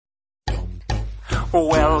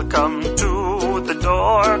Welcome to the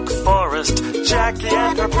Dork Forest. Jackie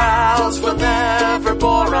and her pals will never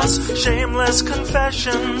bore us. Shameless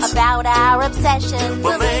confessions about our obsession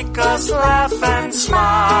will make us laugh and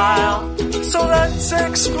smile. So let's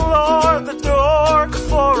explore the Dork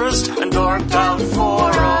Forest and dork out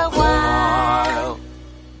for a while.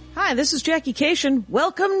 Hi, this is Jackie Cation.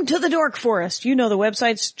 Welcome to the Dork Forest. You know the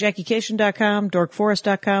websites, JackieCation.com,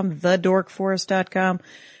 DorkForest.com, TheDorkForest.com.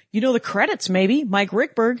 You know the credits, maybe. Mike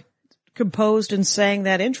Rickberg composed and sang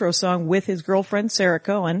that intro song with his girlfriend, Sarah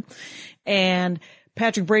Cohen. And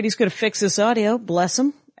Patrick Brady's going to fix this audio, bless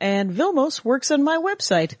him. And Vilmos works on my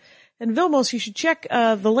website. And Vilmos, you should check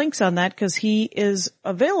the links on that because he is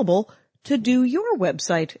available to do your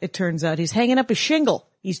website, it turns out. He's hanging up a shingle.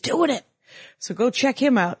 He's doing it. So go check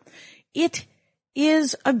him out. It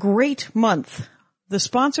is a great month. The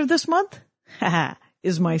sponsor this month? Haha.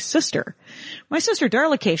 Is my sister. My sister,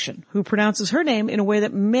 Darla Cation, who pronounces her name in a way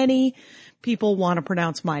that many people want to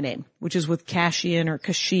pronounce my name, which is with Cashian or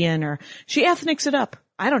Kashian, or she ethnics it up.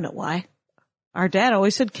 I don't know why. Our dad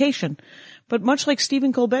always said Cation. But much like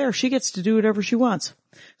Stephen Colbert, she gets to do whatever she wants.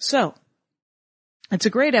 So, it's a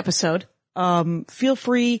great episode. Feel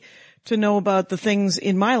free to know about the things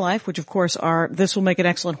in my life, which of course are This Will Make an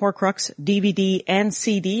Excellent Horcrux, DVD and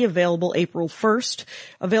CD, available April 1st,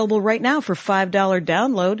 available right now for $5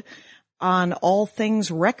 download on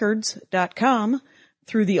allthingsrecords.com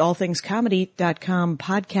through the allthingscomedy.com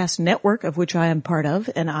podcast network, of which I am part of,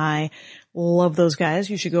 and I love those guys.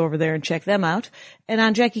 You should go over there and check them out. And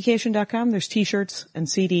on JackieCation.com, there's t-shirts and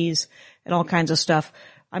CDs and all kinds of stuff.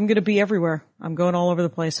 I'm going to be everywhere. I'm going all over the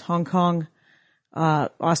place. Hong Kong,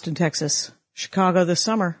 Austin, Texas, Chicago this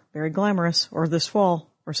summer, very glamorous, or this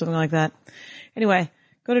fall, or something like that. Anyway,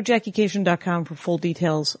 go to JackieCation.com for full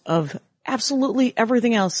details of absolutely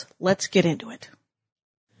everything else. Let's get into it.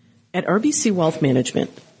 At RBC Wealth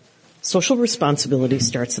Management, social responsibility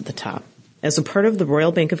starts at the top. As a part of the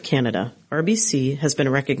Royal Bank of Canada, RBC has been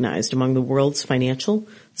recognized among the world's financial,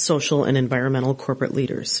 social, and environmental corporate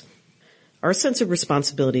leaders. Our sense of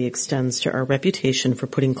responsibility extends to our reputation for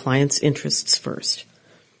putting clients' interests first.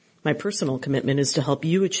 My personal commitment is to help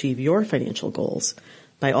you achieve your financial goals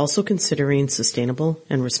by also considering sustainable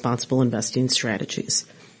and responsible investing strategies.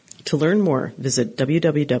 To learn more, visit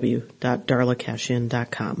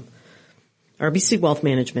www.darlacashin.com. RBC Wealth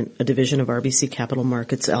Management, a division of RBC Capital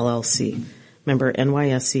Markets, LLC. Member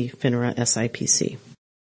NYSE, FINRA, SIPC.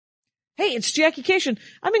 Hey, it's Jackie Cation.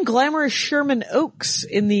 I'm in glamorous Sherman Oaks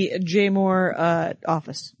in the J. Mohr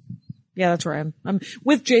office. Yeah, that's where I am. I'm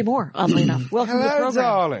with J. Mohr, oddly enough. Welcome to the Hello, program.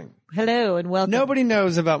 darling. Hello, and welcome. Nobody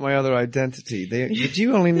knows about my other identity. But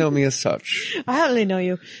you only know me as such. I only know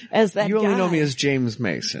you as that You only guy. know me as James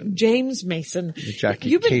Mason. James Mason. The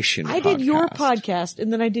Jackie Cation I did your podcast. podcast,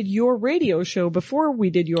 and then I did your radio show before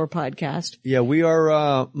we did your podcast. Yeah, we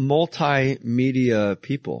are multimedia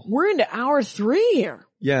people. We're into hour 3 here.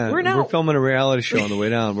 Yeah, we're filming a reality show on the way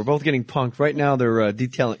down. We're both getting punked. Right now they're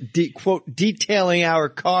detailing our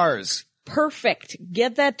cars. Perfect.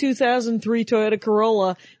 Get that 2003 Toyota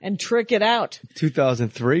Corolla and trick it out.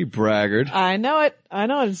 2003, braggart. I know it.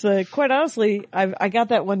 It's quite honestly, I got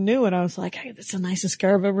that one new and I was like, hey, that's the nicest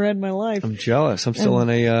car I've ever had in my life. I'm jealous. I'm still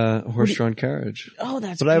in a horse-drawn carriage. Oh,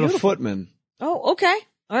 that's But beautiful. I have a footman. Oh, okay.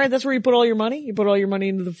 All right, that's where you put all your money? You put all your money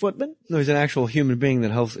into the footman? No, he's an actual human being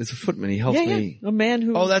that helps. It's a footman. He helps me. A man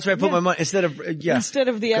who... Oh, that's right. I put my money instead of the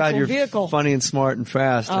actual God, you're vehicle. Funny and smart and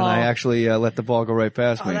fast, and I actually let the ball go right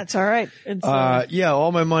past me. That's all right.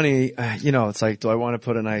 All my money. It's like, do I want to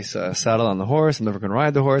put a nice saddle on the horse? I'm never going to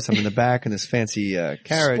ride the horse. I'm in the back in this fancy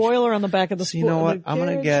carriage. Spoiler on the back of the. You know what? I'm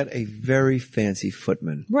going to get a very fancy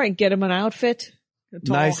footman. Right, get him an outfit. A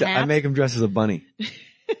tall Nice. hat, I make him dress as a bunny.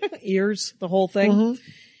 ears, the whole thing. Mm-hmm.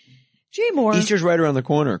 J. Mohr. Easter's right around the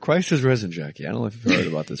corner. Christ has risen, Jackie. I don't know if you've heard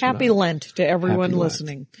about this. Happy Lent to everyone Happy Lent.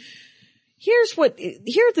 listening. Here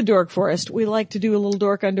at the Dork Forest, we like to do a little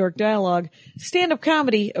dork on dork dialogue. Stand-up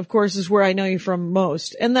comedy, of course, is where I know you from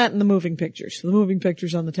most, and that and the moving pictures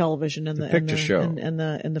on the television and the picture show and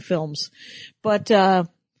the films. But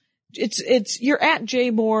it's you're at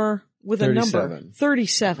J. Mohr with 37. a number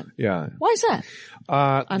 37. Yeah. Why is that?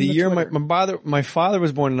 The year my father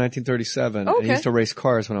was born in 1937, and he used to race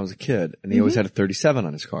cars when I was a kid, and he always had a 37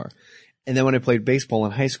 on his car. And then when I played baseball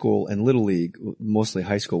in high school and little league, mostly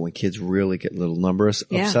high school, when kids really get a little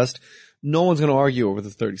obsessed, no one's going to argue over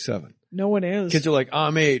the 37. No one is. Kids are like,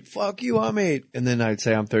 I'm 8. Fuck you, I'm 8. And then I'd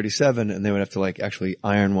say I'm 37, and they would have to like actually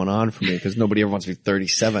iron one on for me because nobody ever wants to be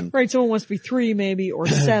 37. Right, someone wants to be 3 maybe, or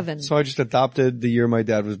 7. So I just adopted the year my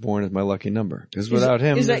dad was born as my lucky number. Because without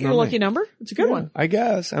him, is that there's your no lucky me. number? It's a good one. I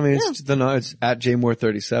guess. I mean, it's at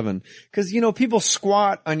JMoore37. Because, people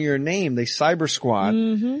squat on your name. They cyber squat.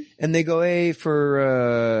 And they go, hey,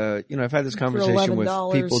 for, I've had this conversation with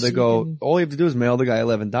people. They go, all you have to do is mail the guy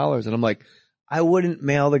 $11. And I'm like, I wouldn't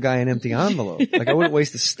mail the guy an empty envelope. Like, I wouldn't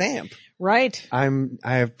waste a stamp. Right. I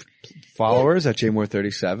have followers at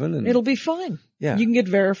JMoore37. And it'll be fine. Yeah. You can get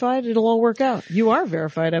verified. It'll all work out. You are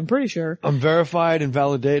verified, I'm pretty sure. I'm verified and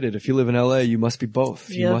validated. If you live in LA, you must be both.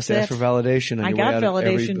 You must ask for validation. On I your got way out of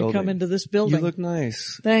every validation to building. come into this building. You look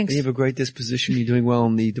nice. Thanks. You have a great disposition. You're doing well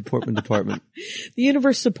in the deportment department. The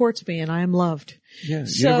universe supports me and I am loved. Yeah. The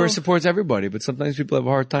So- universe supports everybody, but sometimes people have a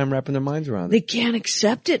hard time wrapping their minds around it. They can't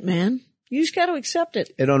accept it, man. You just got to accept it.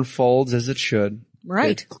 It unfolds as it should.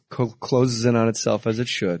 Right. It closes in on itself as it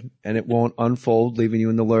should. And it won't unfold, leaving you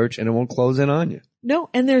in the lurch, and it won't close in on you. No,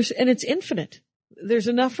 and it's infinite. There's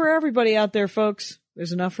enough for everybody out there, folks.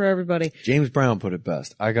 There's enough for everybody. James Brown put it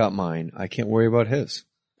best. I got mine. I can't worry about his.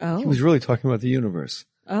 Oh. He was really talking about the universe.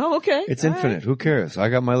 Oh, okay. It's All infinite. right. Who cares? I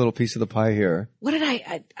got my little piece of the pie here. What did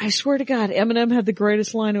I swear to God, Eminem had the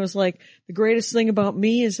greatest line. It was like, the greatest thing about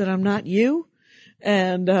me is that I'm not you.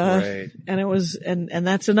 And, Right. and it was, and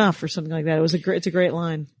that's enough or something like that. It's a great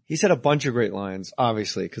line. He said a bunch of great lines,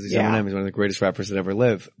 obviously, because he's Yeah. Eminem. He's one of the greatest rappers that ever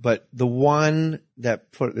lived. But the one that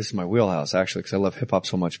this is my wheelhouse, actually, because I love hip hop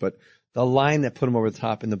so much, but the line that put him over the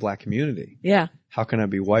top in the black community. Yeah. How can I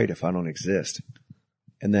be white if I don't exist?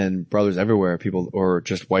 And then brothers everywhere, people, or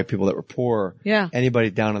just white people that were poor. Yeah.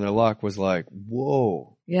 Anybody down on their luck was like,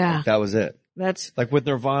 whoa. Yeah. Like, that was it. That's, Like with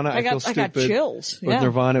Nirvana, I feel stupid. I got chills. With Yeah.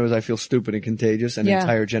 Nirvana, it was I feel stupid and contagious, and Yeah. an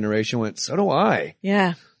entire generation went, so do I.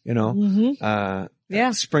 Yeah. Yeah.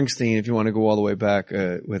 Springsteen, if you want to go all the way back,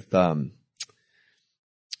 with,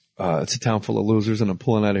 it's a town full of losers and I'm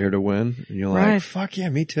pulling out of here to win. And you're Right. like, fuck yeah,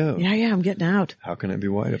 me too. Yeah, I'm getting out. How can I be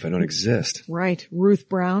white if I don't exist? Right. Ruth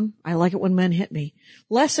Brown. I like it when men hit me.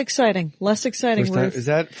 Less exciting, First time, Ruth. is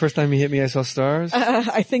that first time you hit me, I saw stars?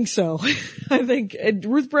 I think so. I think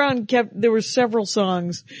Ruth Brown there were several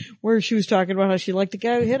songs where she was talking about how she liked the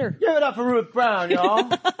guy who hit her. Give it up for Ruth Brown,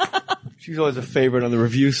 y'all. She's always a favorite on the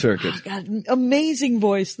review circuit. God, amazing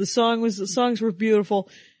voice. The songs were beautiful.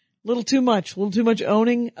 Little too much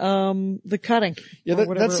owning, the cutting. Yeah, or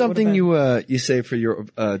whatever that's it something would've been. you say for your,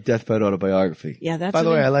 deathbed autobiography. Yeah, that's By the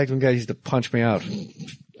an- way, I liked when guys used to punch me out.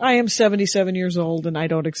 I am 77 years old and I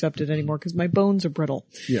don't accept it anymore because my bones are brittle.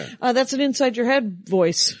 Yeah. That's an inside your head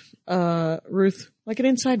voice, Ruth. Like an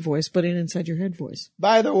inside voice, but an inside your head voice.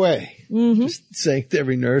 By the way, just saying to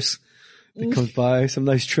every nurse that comes by, some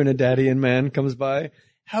nice Trinidadian man comes by.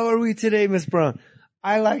 How are we today, Miss Brown?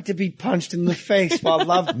 I like to be punched in the face while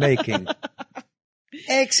love making.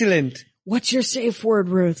 Excellent. What's your safe word,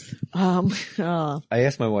 Ruth? I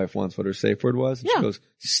asked my wife once what her safe word was. And Yeah. She goes,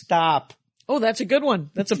 stop. Oh, that's a good one.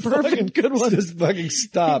 That's a perfect good one. Just fucking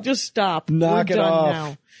stop. Just stop. Knock We're it done off.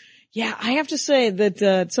 now. Yeah, I have to say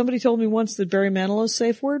that somebody told me once that Barry Manilow's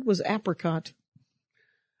safe word was apricot.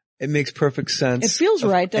 It makes perfect sense. It feels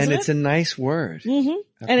right, doesn't and it? it's a nice word.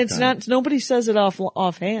 Mm-hmm. And it's not, nobody says it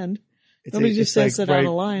offhand. Nobody just says it out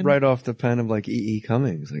of line. Right off the pen of like E.E.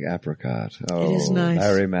 Cummings, like apricot. Oh, It is nice.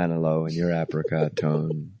 Barry Manilow and your apricot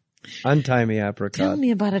tone. Untie me, apricot. Tell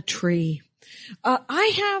me about a tree.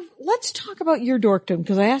 Let's talk about your dorkdom,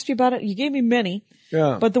 because I asked you about it. You gave me many.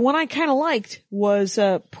 Yeah. But the one I kind of liked was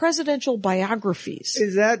presidential biographies.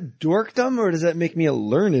 Is that dorkdom or does that make me a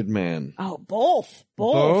learned man? Oh, both.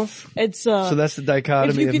 Both? It's So that's the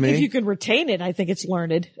dichotomy of me? If you can retain it, I think it's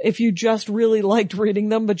learned. If you just really liked reading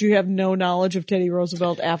them, but you have no knowledge of Teddy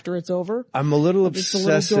Roosevelt after it's over. I'm a little It's a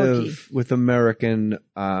little obsessive dorky. with American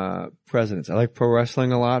presidents. I like pro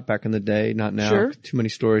wrestling a lot back in the day, not now. Sure. Too many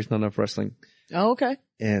stories, not enough wrestling. Oh, okay.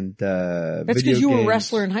 And That's video because you were a games.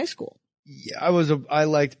 wrestler in high school. Yeah, I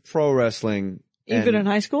liked pro wrestling. Even in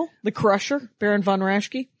high school? The Crusher, Baron von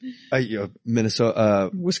Raschke, Minnesota,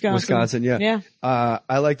 Wisconsin. yeah. Yeah.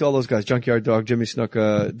 I liked all those guys. Junkyard Dog, Jimmy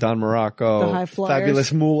Snuka, Don Morocco, The High Flyers.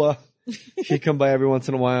 Fabulous Moolah. He'd come by every once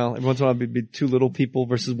in a while. Every once in a while it'd be two little people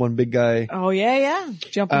versus one big guy. Oh, yeah.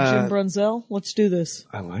 Jumping Jim Brunzell. Let's do this.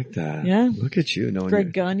 I like that. Yeah. Look at you knowing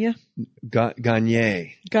Greg Gagne.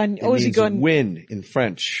 Gagner. Is he going? Win in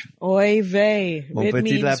French. Oy vey. Mon It petit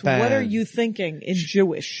means, lapin. what are you thinking in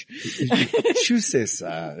Jewish? Tu sais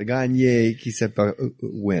ça. Gagner qui s'appelle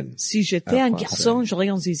win. Si j'étais un garçon, j'aurais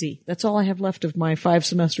un zizi. That's all I have left of my 5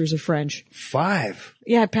 semesters of French. 5.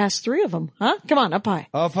 Yeah, I passed 3 of them. Huh? Come on, up high.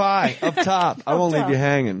 Up high, up top. I won't leave you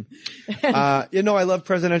hanging. I love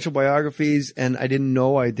presidential biographies, and I didn't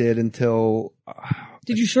know I did until...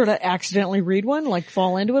 Did you sort of accidentally read one, like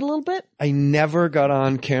fall into it a little bit? I never got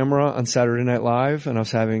on camera on Saturday Night Live, and I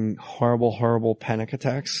was having horrible panic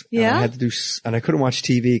attacks. Yeah? And I couldn't watch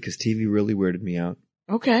TV because TV really weirded me out.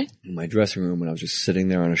 Okay. In my dressing room, and I was just sitting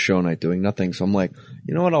there on a show night doing nothing. So I'm like,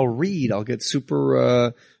 you know what? I'll read. I'll get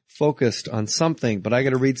super focused on something, but I got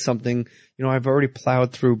to read something. I've already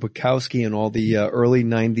plowed through Bukowski and all the early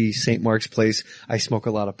 90s St. Mark's Place. I smoke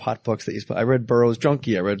a lot of pot books I read Burroughs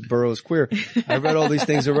Junkie. I read Burroughs Queer. I read all these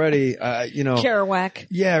things already. Kerouac.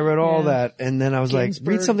 Yeah, I read all that. And then I was Ginsberg.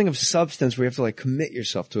 like, read something of substance where you have to like commit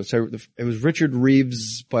yourself to it. So it was Richard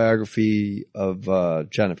Reeves' biography of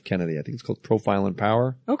John F. Kennedy. I think it's called Profile in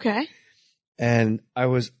Power. Okay. And I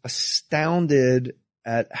was astounded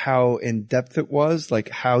at how in depth it was, like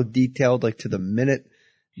how detailed, like to the minute.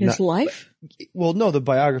 His life? Well, no, the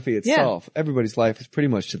biography itself. Yeah. Everybody's life is pretty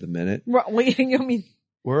much to the minute. Right, I mean,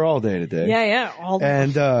 we're all day to day. Yeah, all day.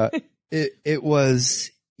 And it was,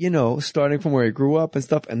 starting from where he grew up and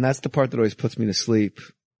stuff, and that's the part that always puts me to sleep.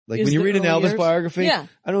 Like when you read an Elvis biography, I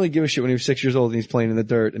don't really give a shit when he was 6 years old and he's playing in the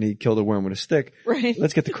dirt and he killed a worm with a stick. Right.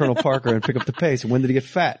 Let's get to Colonel Parker and pick up the pace. And when did he get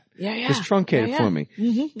fat? Yeah. Just truncated for me.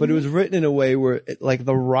 Mm-hmm, but it was written in a way where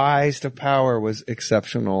the rise to power was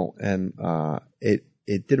exceptional, and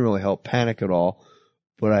it didn't really help panic at all.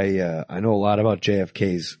 But I know a lot about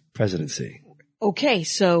JFK's presidency. Okay,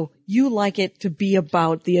 so you like it to be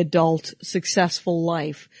about the adult successful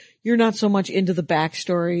life. You're not so much into the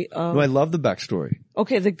backstory of... No, I love the backstory.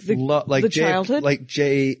 Okay, the childhood?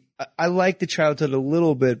 I like the childhood a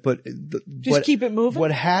little bit, but... keep it moving?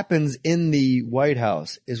 What happens in the White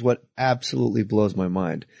House is what absolutely blows my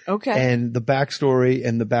mind. Okay. And the backstory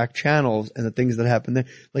and the back channels and the things that happen there.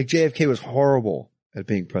 Like JFK was horrible at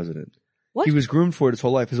being president. What? He was groomed for it his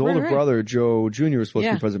whole life. His older right. brother, Joe Jr., was supposed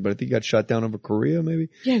to be president, but I think he got shot down over Korea, maybe?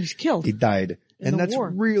 Yeah, he was killed. He died. And that's war.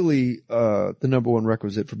 really the number one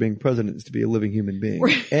requisite for being president is to be a living human being.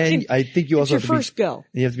 Right. And I think you also have to first go.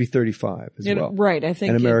 And you have to be 35 as well. Right, I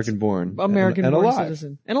think. And American-born. American-born and alive.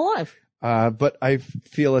 citizen. And alive. But I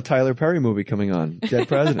feel a Tyler Perry movie coming on. Dead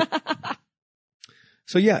President.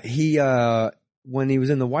 So yeah, he when he was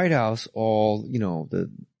in the White House, all, the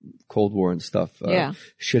Cold War and stuff,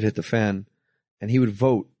 shit hit the fan. And he would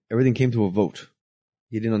vote. Everything came to a vote.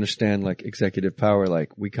 He didn't understand executive power,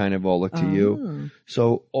 we kind of all look to you.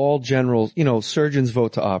 So all generals, surgeons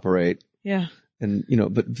vote to operate. Yeah. And,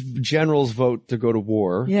 but generals vote to go to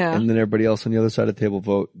war. Yeah. And then everybody else on the other side of the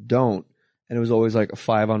table don't. And it was always a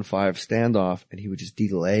 5-on-5 standoff, and he would just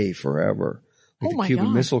delay forever. The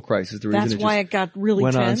Cuban Missile Crisis. The reason That's why it got really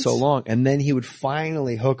went tense. on so long. And then he would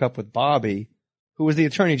finally hook up with Bobby, who was the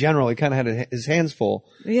attorney general. He kind of had his hands full.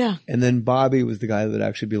 Yeah. And then Bobby was the guy that would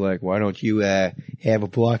actually be like, why don't you have a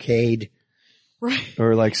blockade? Right.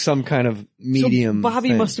 Or some kind of medium So Bobby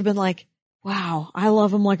thing. must have been like, wow, I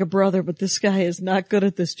love him like a brother, but this guy is not good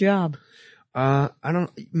at this job.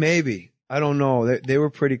 Maybe. I don't know. They were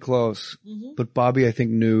pretty close. Mm-hmm. But Bobby, I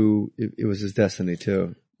think, knew it was his destiny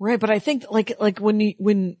too. Right. But I think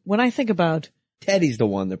when I think about Teddy's the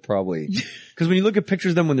one that probably, because when you look at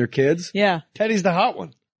pictures of them when they're kids, yeah, Teddy's the hot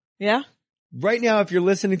one. Yeah. Right now, if you're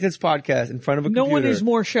listening to this podcast in front of a computer, no one is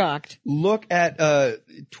more shocked. Look at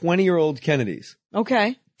 20-year-old Kennedys.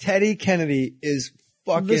 Okay. Teddy Kennedy is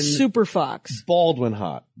fucking the super fox. Baldwin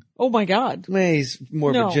hot. Oh my God. He's more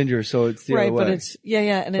of a ginger, so it's the other way. But it's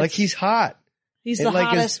and it's he's hot. He's the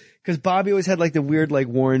hottest. Because Bobby always had the weird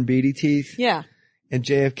Warren Beatty teeth. Yeah. And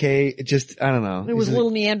JFK, it just, I don't know. It was a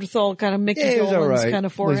little Neanderthal kind of Mickey Dolenz kind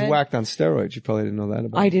of forehead. He was whacked on steroids. You probably didn't know that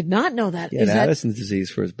about him. I did not know that. He had Addison's disease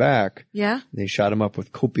for his back. Yeah. And they shot him up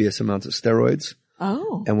with copious amounts of steroids.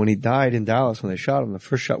 Oh. And when he died in Dallas, when they shot him, the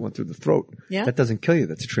first shot went through the throat. Yeah. That doesn't kill you.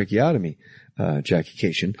 That's a tracheotomy, Jackie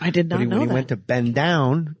Cation. I did not know that. When he went to bend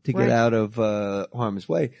down to get out of harm's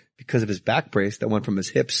way, because of his back brace that went from his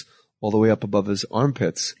hips all the way up above his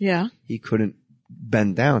armpits. Yeah. He couldn't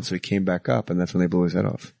bend down, so he came back up, and that's when they blew his head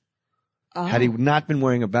off. Oh. Had he not been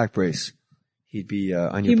wearing a back brace, he'd be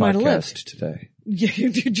on your podcast today.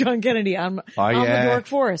 John Kennedy on the Dork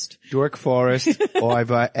Forest. Dork Forest.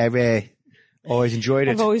 I've always enjoyed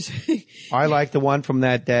it. I like the one from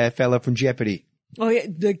that fella from Jeopardy. Oh yeah,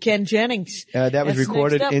 the Ken Jennings. That was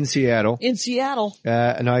recorded in Seattle. In Seattle.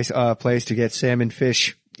 A nice place to get salmon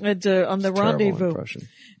fish. on the Rendezvous. Impression.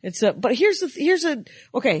 It's but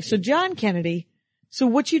okay, so John Kennedy, so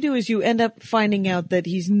what you do is you end up finding out that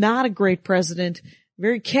he's not a great president,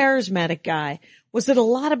 very charismatic guy. Was it a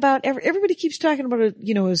lot about, everybody keeps talking about,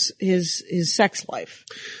 his sex life.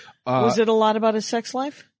 Was it a lot about his sex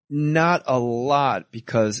life? Not a lot,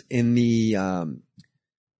 because in the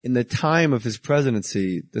time of his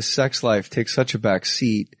presidency, the sex life takes such a back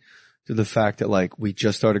seat to the fact that, like, we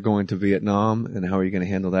just started going to Vietnam, and how are you going to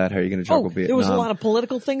handle that? How are you going to juggle Vietnam? There was a lot of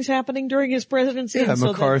political things happening during his presidency. Yeah, and so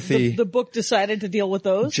McCarthy. The book decided to deal with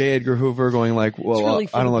those. J. Edgar Hoover going like, well, really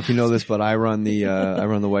I don't know if you know this, but I run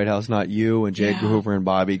the White House, not you. And J. Edgar Hoover and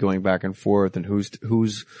Bobby going back and forth, and who's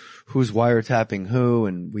wiretapping who,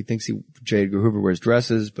 and we think J. Edgar Hoover wears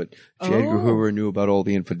dresses, but J. Edgar Hoover knew about all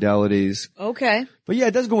the infidelities. Okay. But yeah,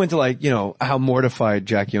 it does go into, like, how mortified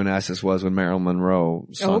Jackie Onassis was when Marilyn Monroe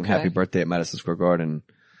sung Happy Birthday at Madison Square Garden,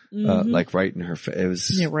 like right in her face. It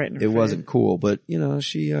was, right in her face. Wasn't cool, but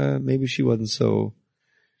she, maybe she wasn't so,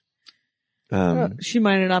 she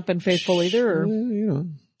might have not been faithful either, or,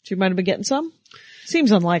 she might have been getting some.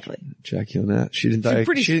 Seems unlikely. Jackie Onassis. She didn't die.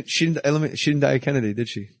 She didn't die of Kennedy, did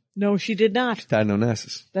she? No, she did not. She died in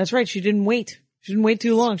Onassis. That's right. She didn't wait. She didn't wait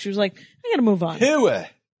too long. She was like, I gotta move on.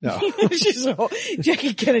 No. She's a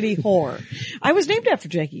Jackie Kennedy whore. I was named after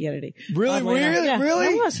Jackie Kennedy. Really? Yeah, Really?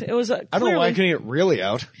 I was. It was I don't know why I couldn't get really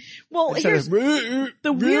out. Well, here's the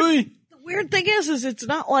weird thing is it's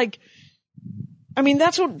not like, I mean,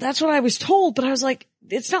 that's what I was told, but I was like,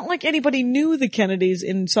 it's not like anybody knew the Kennedys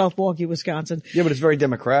in South Milwaukee, Wisconsin. Yeah, but it's very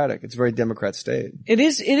Democratic. It's a very Democrat state.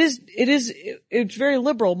 It's very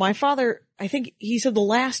liberal. My father, I think he said the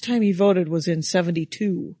last time he voted was in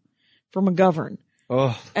 72 for McGovern.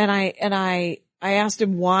 Oh. And I asked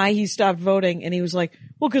him why he stopped voting, and he was like,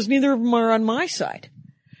 well, cause neither of them are on my side.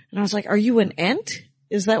 And I was like, are you an Ent?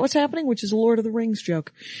 Is that what's happening? Which is a Lord of the Rings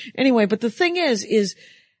joke. Anyway, but the thing is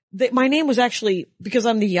that my name was actually, because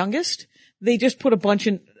I'm the youngest, they just put a bunch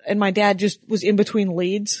in, and my dad just was in between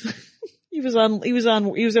leads. He was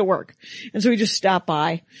at work. And so he just stopped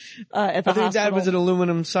by, at the hospital. Your dad was an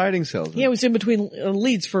aluminum siding salesman. Yeah, he was in between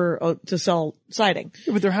leads to sell siding.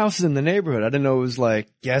 Yeah, but their house is in the neighborhood. I didn't know it was like,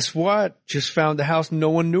 guess what? Just found a house no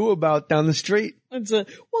one knew about down the street.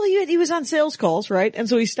 He was on sales calls, right? And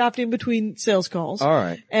so he stopped in between sales calls. All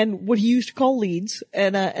right. And what he used to call leads.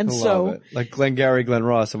 And so. Love it. Like Glengarry Glen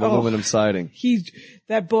Ross of aluminum siding.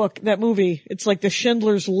 That movie, it's like the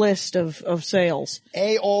Schindler's List of sales.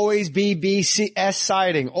 A always be B, C, S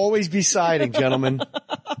siding. Always be siding, gentlemen.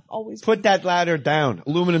 Always. Put that ladder down.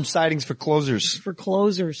 Aluminum sidings for closers. For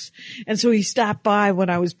closers. And so he stopped by when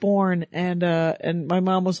I was born, and my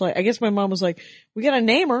mom was like, we gotta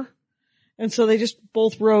name her. And so they just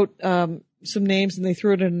both wrote, some names, and they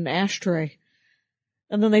threw it in an ashtray.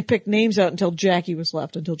 And then they picked names out until Jacqueline was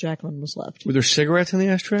left. Were there cigarettes in the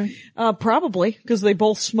ashtray? Probably, because they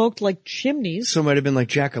both smoked like chimneys. So it might have been like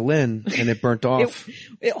Jacqueline, and it burnt off.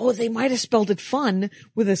 They might have spelled it fun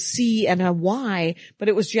with a C and a Y, but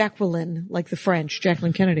it was Jacqueline, like the French,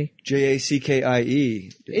 Jacqueline Kennedy.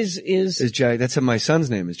 Jackie. Is Jack? That's how my son's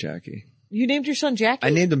name is, Jackie. You named your son Jackie? I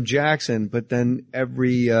named him Jackson, but then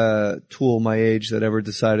every tool my age that ever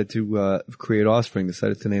decided to create offspring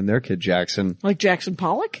decided to name their kid Jackson. Like Jackson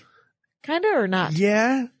Pollock? Kinda, or not?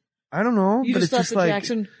 Yeah. I don't know. You but just it's just like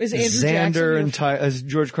Jackson is Andrew Xander Jackson, and as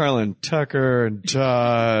George Carlin, Tucker and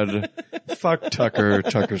Todd. Fuck Tucker.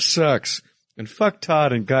 Tucker sucks. And fuck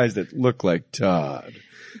Todd and guys that look like Todd.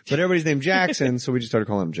 But everybody's named Jackson, so we just started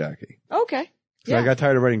calling him Jackie. Okay. So I got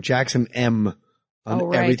tired of writing Jackson M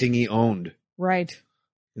on everything he owned. Right.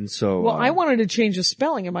 And so. Well, I wanted to change the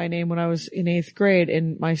spelling of my name when I was in 8th grade,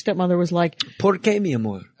 and my stepmother was like, ¿Por qué, mi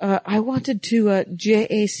amor? I wanted to,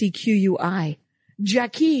 Jacqui.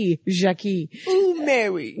 Jackie. Ooh,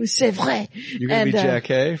 Mary. C'est vrai. You're gonna be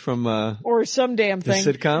Jackie from, or some damn thing.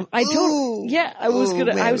 The sitcom? I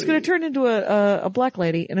was gonna turn into a black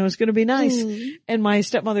lady, and it was gonna be nice. And my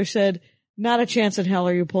stepmother said, not a chance in hell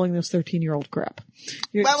are you pulling this 13-year-old crap.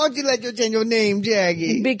 Why won't you let you change your name,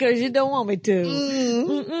 Jackie? Because you don't want me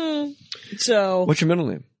to. So. What's your middle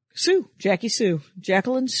name? Sue. Jackie Sue.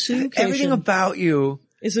 Jacqueline Sue Cation. Everything about you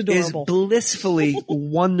is adorable. Is blissfully,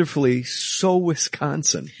 wonderfully so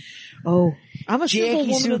Wisconsin. Oh. I'm a simple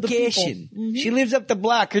Jackie woman of the people. Mm-hmm. She lives up the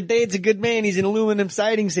block. Her dad's a good man. He's an aluminum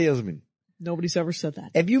siding salesman. Nobody's ever said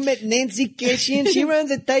that. Have you met Nancy Cation? She runs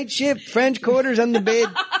a tight ship. French quarters on the bed.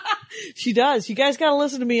 She does. You guys gotta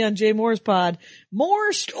listen to me on Jay Mohr's pod.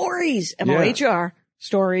 Mohr Stories. MOHR.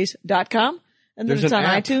 Stories.com. And then it's on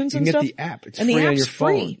iTunes and stuff. You can get the app. It's and free the on your app's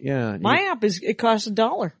free. phone. Yeah. My app it costs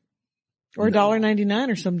 $1. Or $1.99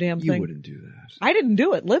 or some damn thing. You wouldn't do that. I didn't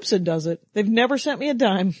do it. Libsyn does it. They've never sent me a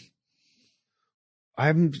dime.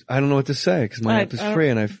 I don't know what to say because my app is free,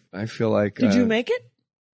 and I feel like. Did you make it?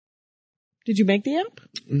 Did you make the app?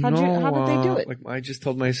 How did they do it? Like I just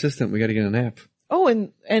told my assistant we got to get an app. Oh,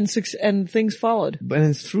 and things followed. But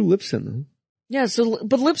it's through Libsyn, though. Yeah. So,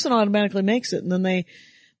 but Libsyn automatically makes it, and then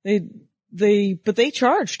they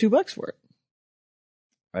charge $2 for it.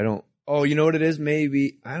 I don't. Oh, you know what it is?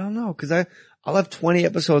 Maybe I don't know because I'll have 20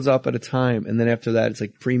 episodes up at a time, and then after that it's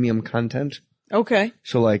like premium content. Okay.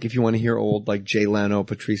 So like if you want to hear old like Jay Leno,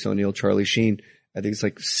 Patrice O'Neill, Charlie Sheen, I think it's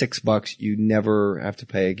like $6. You never have to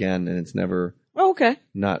pay again, and it's never. Oh, okay.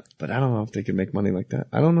 Not, but I don't know if they can make money like that.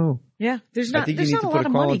 I don't know. Yeah, I think you need to put a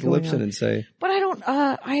call into Libsyn and say. But I don't.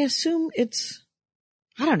 I assume it's.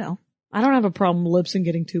 I don't know. I don't have a problem with Libsyn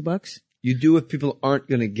getting $2. You do if people aren't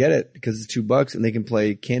going to get it because it's $2 and they can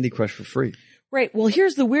play Candy Crush for free. Right. Well,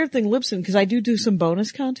 here's the weird thing, Libsyn, because I do some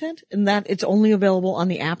bonus content, and that it's only available on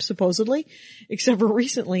the app supposedly, except for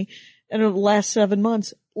recently, and in the last 7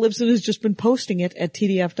 months, Libsyn has just been posting it at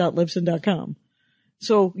tdf.libsyn.com.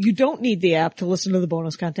 So you don't need the app to listen to the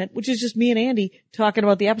bonus content, which is just me and Andy talking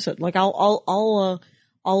about the episode. Like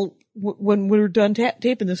when we're done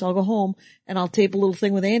taping this, I'll go home and I'll tape a little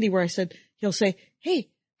thing with Andy where he'll say, "Hey,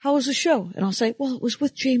 how was the show?" And I'll say, "Well, it was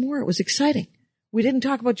with Jay Mohr. It was exciting. We didn't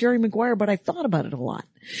talk about Jerry Maguire, but I thought about it a lot."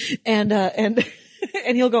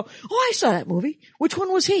 And he'll go, "Oh, I saw that movie. Which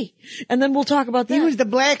one was he?" And then we'll talk about that. He was the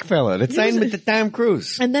black fella that signed with the Tom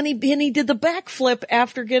Cruise. And then he did the backflip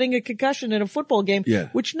after getting a concussion in a football game,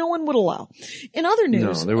 which no one would allow. In other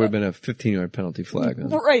news. No, there would have been a 15-yard penalty flag.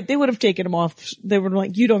 Right. They would have taken him off. They were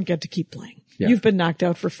like, "You don't get to keep playing. Yeah. You've been knocked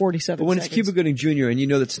out for 47 But when seconds. It's Cuba Gooding Jr. and you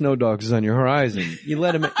know that Snow Dogs is on your horizon, you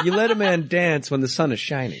let a man dance when the sun is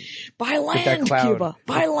shining. By land, Cuba.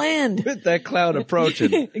 By land. With that cloud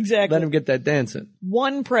approaching. Exactly. Let him get that dancing.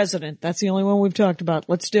 One president. That's the only one we've talked about.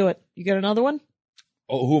 Let's do it. You got another one?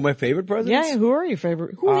 Oh, who are my favorite presidents? Yeah, who are your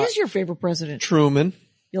favorite? Who is your favorite president? Truman.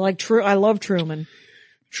 You like I love Truman.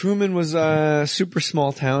 Truman was a super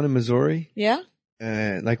small town in Missouri. Yeah?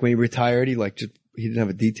 Like when he retired, he didn't have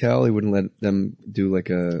a detail. He wouldn't let them do like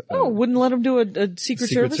wouldn't let him do a Secret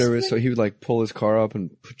Service thing? So he would like pull his car up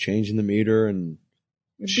and put change in the meter and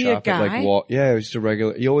shop at like yeah, he was just a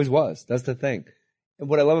regular. He always was. That's the thing. And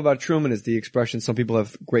what I love about Truman is the expression some people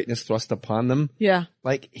have greatness thrust upon them. Yeah.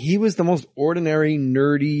 Like he was the most ordinary,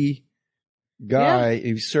 nerdy guy.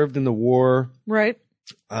 Yeah. He served in the war. Right.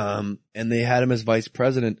 And they had him as vice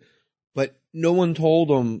president, but no one told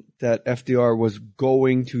him that FDR was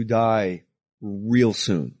going to die real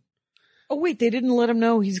soon. Oh wait, they didn't let him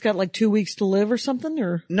know he's got like 2 weeks to live or something,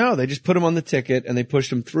 or? No, they just put him on the ticket and they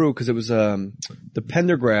pushed him through because it was, the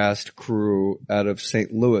Pendergrast crew out of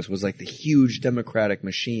St. Louis was like the huge Democratic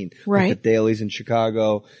machine. Right. Like the Dalys in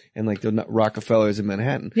Chicago and like the Rockefellers in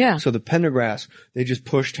Manhattan. Yeah. So the Pendergrast, they just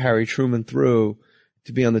pushed Harry Truman through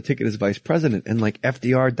to be on the ticket as vice president. And like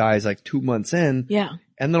FDR dies like 2 months in. Yeah.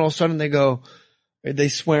 And then all of a sudden they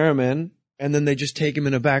swear him in. And then they just take him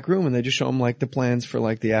in a back room and they just show him like the plans for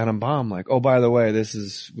like the atom bomb. Like, oh, by the way,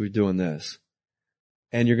 we're doing this.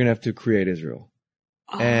 And you're going to have to create Israel.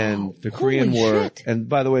 Oh, and the Korean War. Shit. And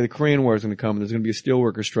by the way, the Korean War is going to come and there's going to be a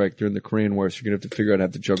steelworker strike during the Korean War. So you're going to have to figure out how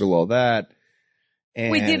to juggle all that.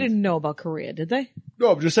 And wait, they didn't know about Korea, did they?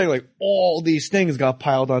 No, I'm just saying like all these things got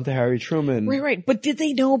piled onto Harry Truman. Right. But did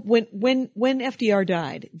they know when FDR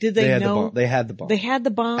died? Did they know? They had the bomb. They had the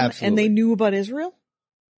bomb. Absolutely. And they knew about Israel?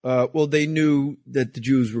 Well, they knew that the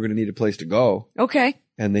Jews were going to need a place to go. Okay.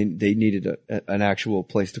 And they needed an actual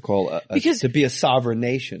place to call to be a sovereign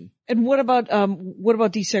nation. And what about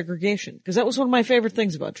desegregation? Because that was one of my favorite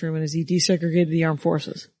things about Truman is he desegregated the armed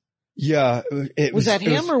forces. Yeah. Was that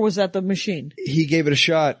him or was that the machine? He gave it a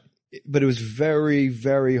shot, but it was very,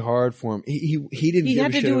 very hard for him. He didn't. He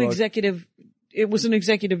had to do executive. It was an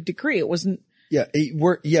executive decree. It wasn't. Yeah,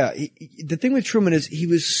 the thing with Truman is he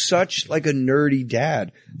was such like a nerdy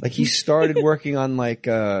dad. Like he started working on like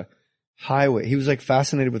highway. He was like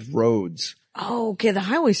fascinated with roads. Oh, okay, the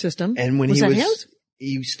highway system. And when he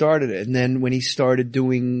started it, and then when he started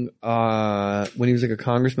doing when he was like a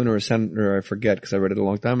congressman or a senator, I forget because I read it a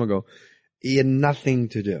long time ago, he had nothing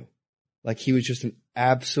to do. Like he was just an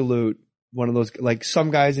absolute one of those, like some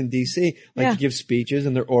guys in DC like to give speeches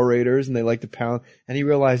and they're orators and they like to pound. And he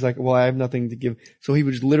realized like, well, I have nothing to give. So he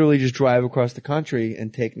would just literally just drive across the country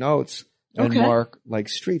and take notes and mark like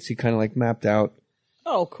streets. He kind of like mapped out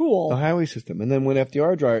Oh, cool. The highway system. And then when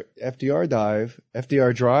FDR Drive,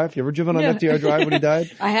 you ever driven on FDR Drive when he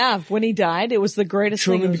died? I have. When he died, it was the greatest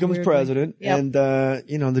thing. Truman becomes president, yep. and,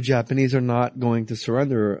 the Japanese are not going to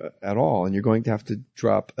surrender at all, and you're going to have to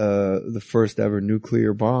drop, the first ever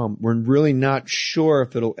nuclear bomb. We're really not sure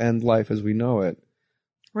if it'll end life as we know it.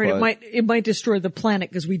 Right. It might destroy the planet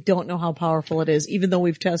because we don't know how powerful it is, even though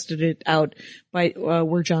we've tested it out by,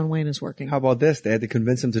 where John Wayne is working. How about this? They had to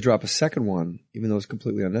convince him to drop a second one, even though it's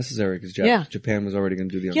completely unnecessary because Japan was already going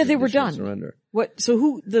to do the they were done. Surrender. What? So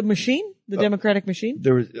who? The machine? The Democratic machine?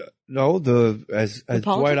 There was as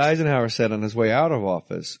Dwight Eisenhower said on his way out of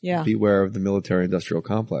office. Yeah. Beware of the military-industrial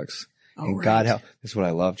complex. Oh, and right. God help. That's what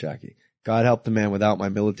I love, Jackie. God help the man without my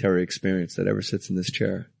military experience that ever sits in this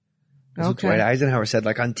chair. That's what Dwight Eisenhower said,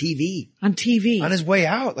 like on TV. On TV. On his way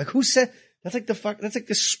out. Like who said, that's like the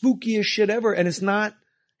spookiest shit ever. And it's not,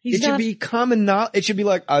 should be common knowledge. It should be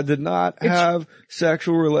like, I did not have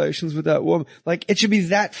sexual relations with that woman. Like it should be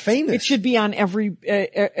that famous. It should be on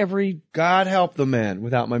every. God help the man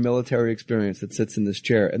without my military experience that sits in this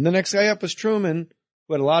chair. And the next guy up was Truman,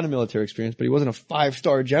 who had a lot of military experience, but he wasn't a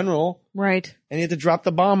 5-star general. Right. And he had to drop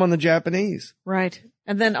the bomb on the Japanese. Right.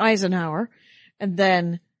 And then Eisenhower. And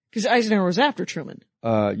then, because Eisenhower was after Truman.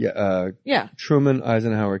 Yeah. Truman,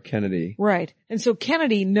 Eisenhower, Kennedy. Right. And so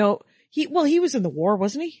Kennedy, he was in the war,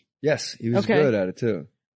 wasn't he? Yes, he was good at it too.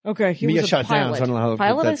 Okay. He was shot pilot. down, so I don't know how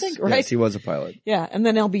pilot, I think, right? Yes, he was a pilot. Yeah. And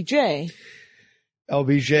then LBJ.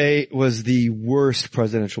 LBJ was the worst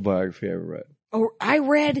presidential biography I ever read. Oh, I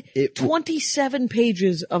read 27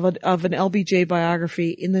 pages of an LBJ biography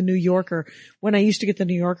in the New Yorker when I used to get the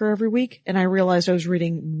New Yorker every week, and I realized I was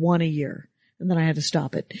reading one a year. And then I had to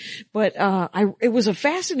stop it. But, it was a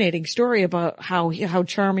fascinating story about how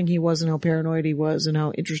charming he was and how paranoid he was and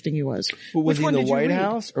how interesting he was. But was he in the White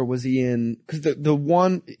House or was he in, cause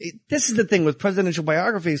this is the thing with presidential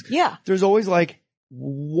biographies. Yeah. There's always like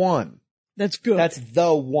one. That's good. That's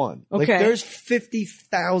the one. Okay. Like there's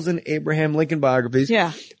 50,000 Abraham Lincoln biographies.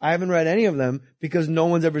 Yeah. I haven't read any of them because no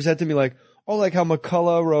one's ever said to me like, oh, like how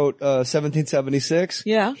McCullough wrote 1776.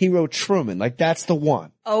 Yeah. He wrote Truman. Like that's the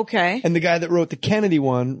one. Okay. And the guy that wrote the Kennedy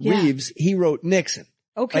one, Reeves, he wrote Nixon.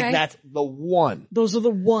 Okay. Like that's the one. Those are the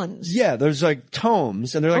ones. Yeah, there's like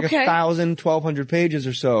tomes and they're like 1,000, 1,200 pages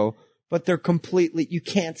or so, but they're completely, you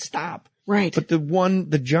can't stop. Right. But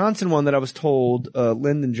the Johnson one that I was told,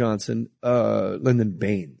 Lyndon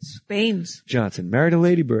Baines Johnson, married a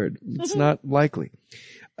ladybird. It's not likely.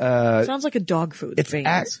 Sounds like a dog food. It's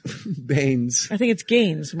Baines. Baines. I think it's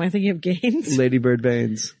Gaines. Am I thinking of Gaines? Ladybird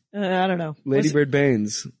Baines. I don't know. Ladybird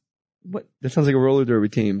Baines. What? That sounds like a roller derby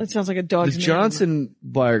team. That sounds like a dog's The name. Johnson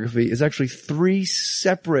biography is actually 3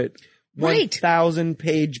 separate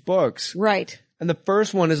 1,000-page books. Right. And the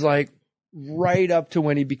first one is like right up to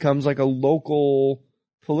when he becomes like a local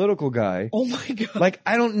political guy. Oh my God. Like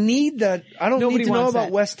I don't need that. I don't Nobody need to know wants about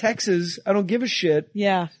that. West Texas. I don't give a shit.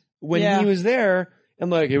 Yeah. When he was there. And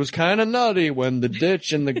like, it was kind of nutty when the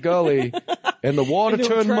ditch and the gully and the water And they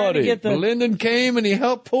were turned trying to muddy. get the- Lyndon came and he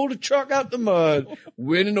helped pull the truck out the mud,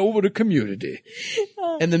 winning over the community.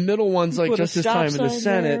 And the middle one's like Put a Justice stop Time in the sign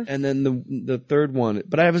Senate. there. And then the third one.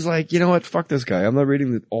 But I was like, you know what? Fuck this guy. I'm not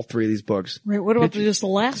reading all 3 of these books. Right. What about just the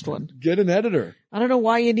last one? Get an editor. I don't know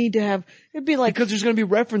why you need to have, it'd be like Because there's going to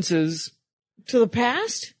be references. to the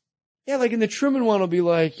past. Yeah, like in the Truman one will be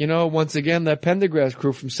like, once again, that Pendergrass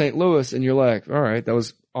crew from St. Louis. And you're like, all right, that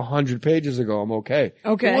was 100 pages ago. I'm okay.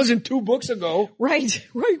 Okay. It wasn't 2 books ago. Right.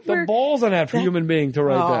 The balls on that for a human being to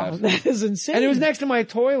write that. That is insane. And it was next to my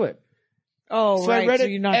toilet. Oh, So right. I read so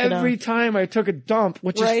it you knocked it every out. time I took a dump,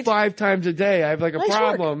 which Right. is 5 times a day. I have like a Nice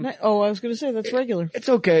problem. work. Oh, I was going to say that's regular. It's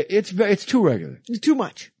okay. It's too regular. It's too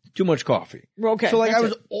much. Too much coffee. Okay. So like that's I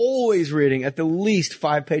was it. always reading at the least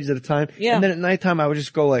 5 pages at a time. Yeah. And then at nighttime I would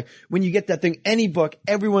just go like, when you get that thing, any book,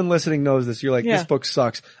 everyone listening knows this. You're like, Yeah. this book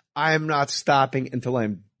sucks. I am not stopping until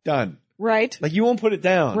I'm done. Right. Like you won't put it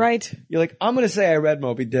down. Right. You're like, I'm going to say I read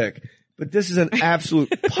Moby Dick, but this is an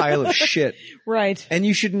absolute pile of shit. Right. And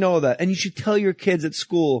you should know that. And you should tell your kids at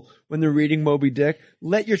school when they're reading Moby Dick,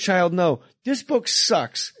 let your child know this book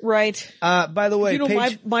sucks. Right. By the way,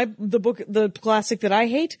 the classic that I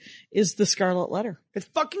hate is The Scarlet Letter. it's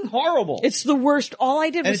fucking horrible. It's the worst. All I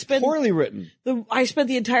did and was it's spend poorly written. I spent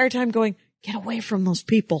the entire time going, get away from those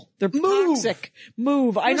people. They're toxic.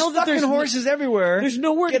 Move. I know that there's horses everywhere. there's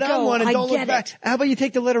nowhere to Get go. on one and I don't get look back. it. How about you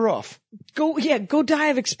take the letter off? Go die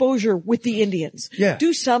of exposure with the Indians. Yeah.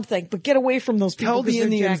 Do something, but get away from those people. Tell the 'cause they're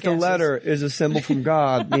Indians the jackasses. letter is a symbol from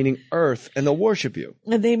God, meaning earth, and they'll worship you.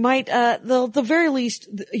 And they might, the very least,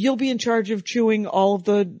 you'll be in charge of chewing all of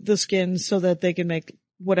the skins so that they can make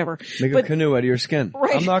whatever. Make a canoe out of your skin.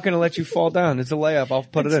 Right. I'm not going to let you fall down. It's a layup. I'll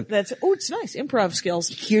put it in. It's nice. Improv skills.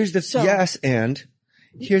 Here's the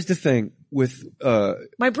here's the thing with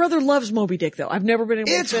my brother loves Moby Dick though. I've never been able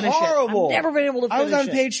to finish horrible. I've never been able to finish it. I was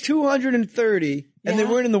on page 230 and they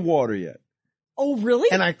weren't in the water yet. Oh, really?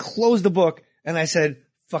 And I closed the book and I said,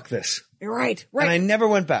 fuck this. Right. And I never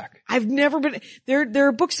went back. I've never been there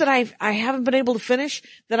are books that I haven't been able to finish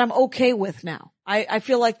that I'm okay with now. I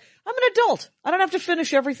feel like I'm an adult. I don't have to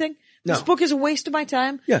finish everything. No. This book is a waste of my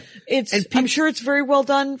time. Yeah. I'm sure it's very well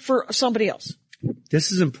done for somebody else.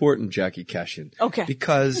 This is important, Jackie Cashin. Okay.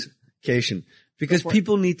 Because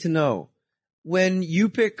people need to know. When you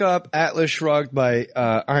pick up Atlas Shrugged by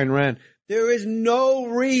Ayn Rand, there is no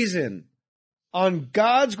reason on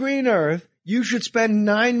God's green earth you should spend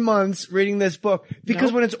 9 months reading this book.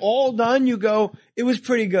 Because when it's all done, you go, it was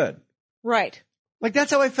pretty good. Right. Like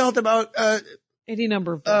that's how I felt about any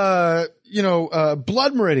number of books.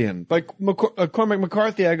 Blood Meridian by Cormac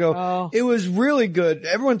McCarthy. I go, it was really good.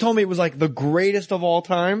 Everyone told me it was like the greatest of all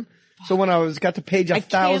time. So when I got to page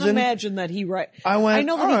 1,000. I can't imagine that he I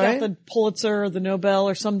know that he got the Pulitzer or the Nobel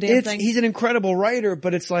or some damn thing. He's an incredible writer,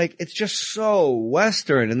 but it's like, it's just so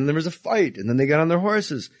Western. And then there was a fight and then they got on their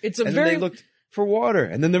horses. Then they looked for water.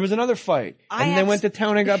 And then there was another fight. And they went to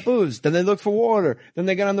town and got booze. Then they looked for water. Then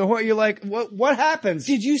they got on their horse. You're like, what happens?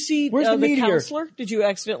 Did you see Where's the Counselor? Did you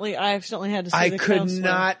accidentally? I accidentally had to see The Counselor. I could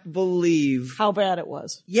not believe how bad it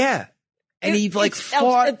was. Yeah. And he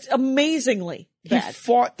fought. It's amazingly bad. He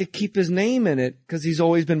fought to keep his name in it because he's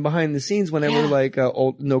always been behind the scenes whenever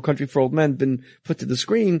No Country for Old Men been put to the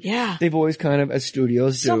screen. Yeah. They've always kind of, as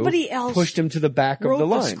studios Somebody else pushed him to the back of the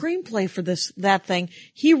line. Wrote the screenplay for that thing.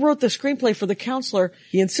 He wrote the screenplay for The Counselor.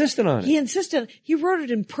 He insisted on it. He wrote it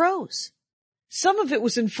in prose. Some of it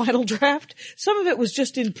was in final draft. Some of it was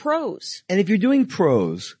just in prose. And if you're doing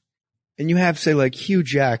prose and you have, say, like Hugh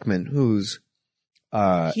Jackman, who's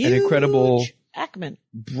an incredible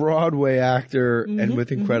Broadway actor and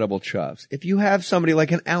with incredible chops. If you have somebody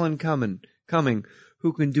like an Alan Cumming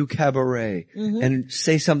who can do cabaret and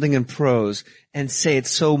say something in prose and say it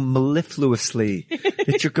so mellifluously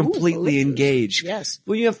that you're completely engaged. Yes.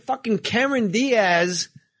 Well, you have fucking Cameron Diaz,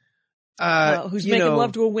 who's making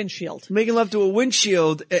love to a windshield. Making love to a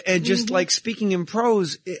windshield and just like speaking in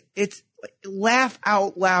prose. It's laugh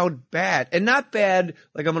out loud bad. And not bad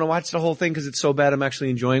like I'm going to watch the whole thing because it's so bad I'm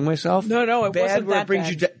actually enjoying myself. No, it bad wasn't where that it brings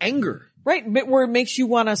bad. you to anger. Right, where it makes you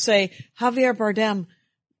want to say, Javier Bardem,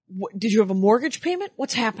 did you have a mortgage payment?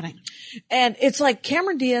 What's happening? And it's like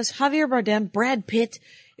Cameron Diaz, Javier Bardem, Brad Pitt.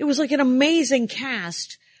 It was like an amazing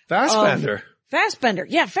cast. Fassbender.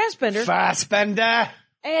 Yeah, Fassbender.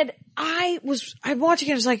 And I'm watching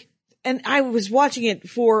it, and I was watching it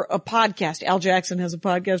for a podcast. Al Jackson has a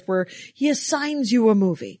podcast where he assigns you a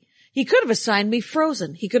movie. He could have assigned me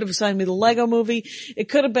Frozen. He could have assigned me the Lego movie. It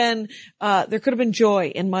could have been, there could have been Joy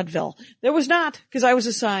in Mudville. There was not, because I was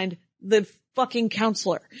assigned the fucking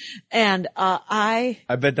Counselor. And, I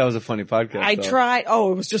bet that was a funny podcast. I tried.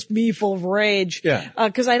 Oh, it was just me full of rage. Yeah.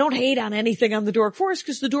 Cause I don't hate on anything on the Dork Forest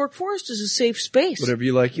because the Dork Forest is a safe space. Whatever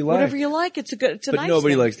you like, you like. Whatever you like. It's a nice But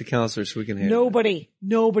nobody thing. likes the Counselor, so we can handle it.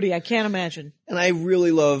 Nobody. I can't imagine. And I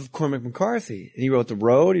really love Cormac McCarthy. And he wrote The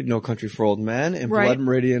Road, he had No Country for Old Men, and Right. Blood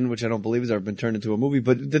Meridian, which I don't believe has ever been turned into a movie.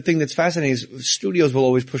 But the thing that's fascinating is studios will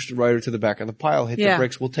always push the writer to the back of the pile, hit the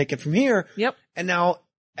bricks, we'll take it from here. Yep. And now,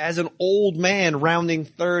 as an old man rounding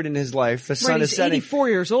third in his life, the sun is setting. He's 84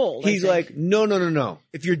 years old. He's like, no.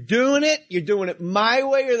 If you're doing it, you're doing it my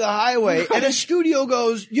way or the highway. Right. And a studio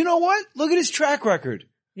goes, you know what? Look at his track record.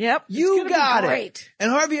 Yep. You got it. And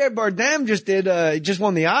Javier Bardem just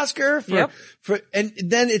won the Oscar and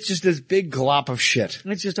then it's just this big glop of shit.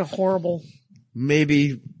 It's just a horrible.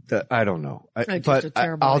 Maybe I don't know.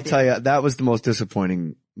 I'll tell you, that was the most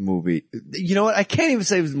disappointing movie. You know what? I can't even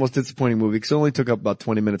say it was the most disappointing movie because it only took up about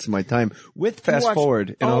 20 minutes of my time with Fast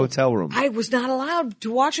Forward in a hotel room. I was not allowed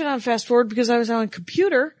to watch it on Fast Forward because I was on a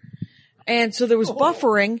computer. And so there was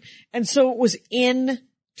buffering. And so it was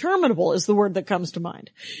interminable is the word that comes to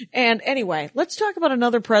mind. And anyway, let's talk about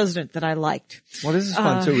another president that I liked. Well, this is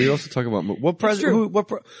fun too. We also talk about what president,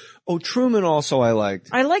 Truman also I liked.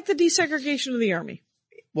 I like the desegregation of the army.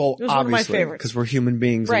 Well, it was one of my favorites because we're human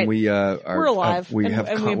beings and we we're alive. We have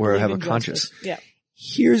a conscience. Yeah.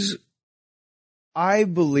 I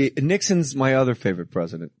believe Nixon's my other favorite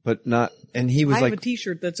president, but not. And he was I have a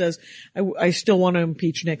T-shirt that says I still want to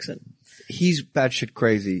impeach Nixon. He's batshit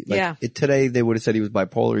crazy. Today they would have said he was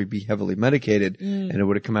bipolar, he'd be heavily medicated, and it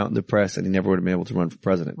would have come out in the press, and he never would have been able to run for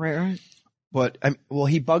president. Right. But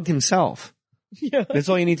he bugged himself. Yeah. That's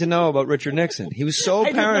all you need to know about Richard Nixon. He was so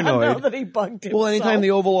I paranoid. did not know that he bugged himself. Well, anytime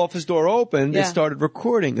the Oval Office door opened, Yeah. it started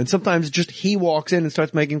recording. And sometimes just he walks in and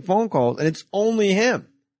starts making phone calls, and it's only him.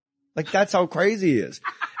 Like, that's how crazy he is.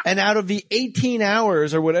 And out of the 18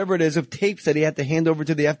 hours or whatever it is of tapes that he had to hand over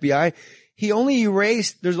to the FBI, he only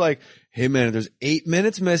erased, there's like, hey man, there's 8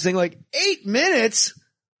 minutes missing. Like, 8 minutes?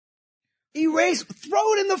 Erase,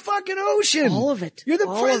 throw it in the fucking ocean. All of it. You're the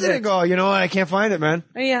All of president. it. Go, you know what? I can't find it, man.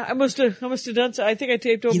 Yeah, I must have done so. I think I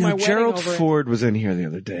taped over my wedding Gerald over Ford was in here the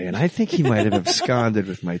other day, and I think he might have absconded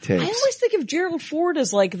with my tapes. I always think of Gerald Ford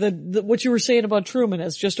as like the what you were saying about Truman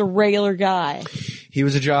as just a regular guy. He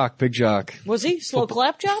was a jock, big jock. Was he? Slow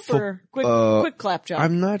clap chop or quick clap chop?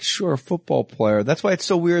 I'm not sure. A football player. That's why it's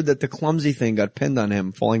so weird that the clumsy thing got pinned on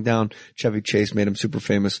him. Falling down, Chevy Chase made him super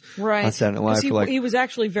famous right. on Saturday Night Live. He, he was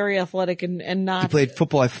actually very athletic and not. He played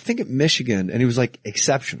football, I think, at Michigan, and he was like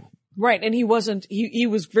exceptional. Right, and he wasn't. He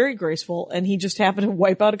was very graceful, and he just happened to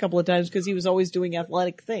wipe out a couple of times because he was always doing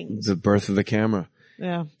athletic things. The birth of the camera.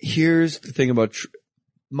 Yeah. Here's the thing about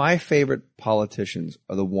my favorite politicians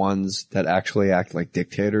are the ones that actually act like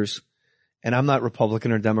dictators. And I'm not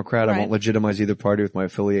Republican or Democrat. Right. I won't legitimize either party with my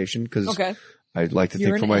affiliation because I like to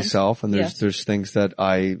think for myself. And there's things that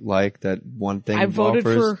I like that one thing I've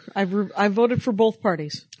voted for both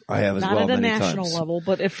parties. I have as not well at a many national times. level,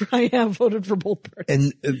 but if I have voted for both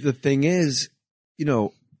parties. And the thing is, Truman,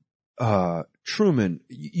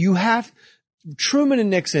 Truman and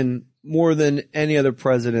Nixon, more than any other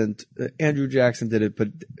president, Andrew Jackson did it, but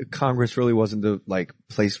Congress really wasn't the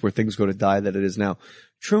place where things go to die that it is now.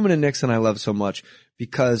 Truman and Nixon I love so much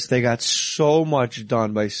because they got so much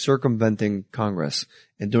done by circumventing Congress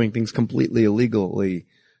and doing things completely illegally,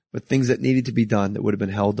 but things that needed to be done that would have been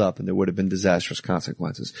held up and there would have been disastrous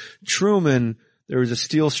consequences. Truman, there was a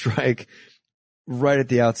steel strike right at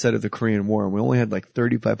the outset of the Korean War, and we only had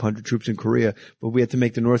 3,500 troops in Korea, but we had to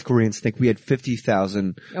make the North Koreans think we had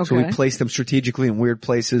 50,000. Okay. So we placed them strategically in weird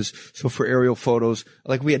places. So for aerial photos,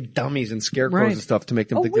 we had dummies and scarecrows and stuff to make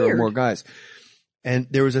them think there were more guys. And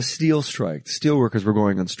there was a steel strike. The steel workers were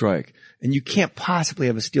going on strike. And you can't possibly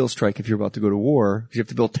have a steel strike if you're about to go to war, because you have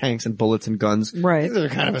to build tanks and bullets and guns. Right. They're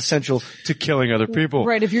kind of essential to killing other people.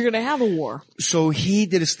 Right, if you're going to have a war. So he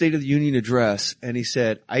did a State of the Union address, and he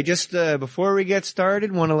said, I just, before we get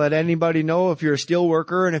started, want to let anybody know if you're a steel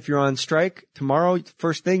worker and if you're on strike, tomorrow,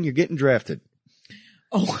 first thing, you're getting drafted.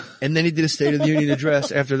 Oh. And then he did a State of the Union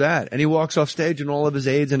address after that. And he walks off stage and all of his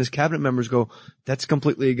aides and his cabinet members go, that's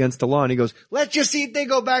completely against the law. And he goes, let's just see if they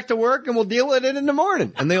go back to work and we'll deal with it in the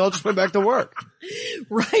morning. And they all just went back to work.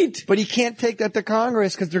 Right. But he can't take that to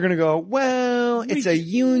Congress because they're going to go, well, it's a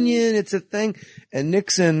union. It's a thing. And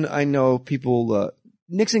Nixon, I know people,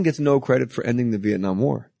 Nixon gets no credit for ending the Vietnam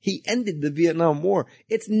War. He ended the Vietnam War.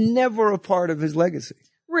 It's never a part of his legacy.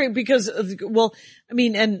 Right, because, well, I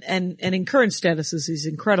mean, and in current statuses, he's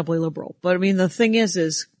incredibly liberal. But I mean, the thing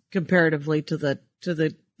is comparatively to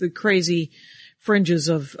the crazy fringes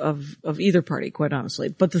of either party, quite honestly.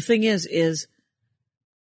 But the thing is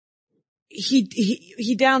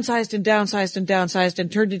he downsized and downsized and downsized and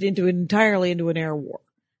turned it entirely into an air war.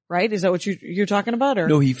 Right? Is that what you're talking about? Or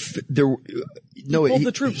no, he pulled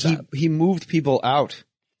the troops out. He moved people out.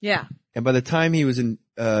 Yeah. And by the time he was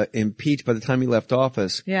impeached, by the time he left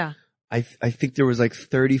office, yeah, I think there was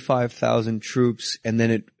 35,000 troops, and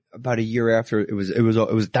then about a year after it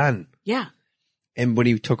was done. Yeah. And when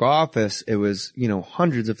he took office, it was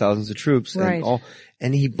hundreds of thousands of troops, right.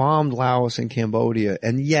 and he bombed Laos and Cambodia,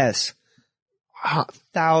 and yes,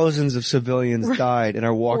 thousands of civilians died and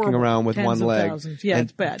are walking around with one leg. Yeah, and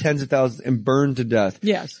it's bad. Tens of thousands and burned to death.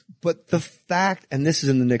 Yes. But the fact, and this is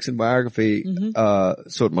in the Nixon biography,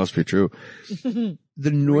 so it must be true,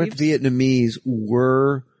 the North Vietnamese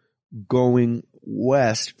were going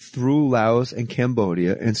west through Laos and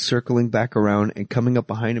Cambodia and circling back around and coming up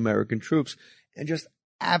behind American troops and just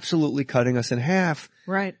absolutely cutting us in half.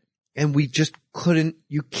 Right. And we just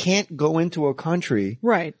you can't go into a country.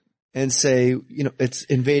 Right. And say, it's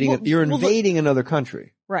invading, you're invading another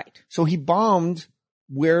country. Right. So he bombed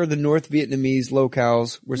where the North Vietnamese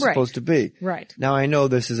locales were supposed to be. Right. Now I know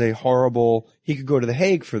this is he could go to The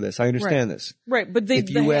Hague for this. I understand this. Right. But if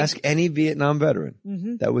you ask any Vietnam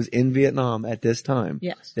veteran that was in Vietnam at this time,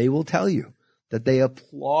 yes, they will tell you that they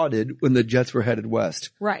applauded when the jets were headed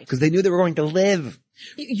west. Right. Because they knew they were going to live.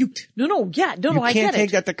 I get it. You can't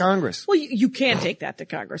take that to Congress. Well, you can't take that to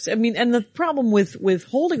Congress. I mean, and the problem with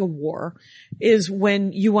holding a war is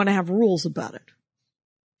when you want to have rules about it.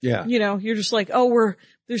 Yeah. You're just like,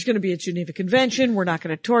 there's going to be a Geneva Convention. We're not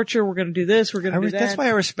going to torture. We're going to do this. We're going to do that. That's why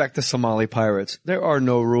I respect the Somali pirates. There are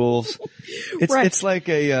no rules. It's, right. It's like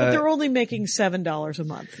a, but they're only making $7 a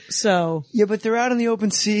month. So. Yeah, but they're out in the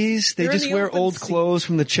open seas. They just wear old clothes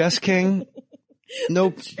from the Chess King.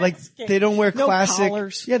 No, like, they don't wear classic.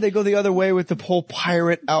 Collars. Yeah, they go the other way with the whole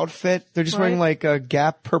pirate outfit. They're just wearing like a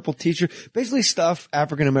Gap purple t-shirt. Basically stuff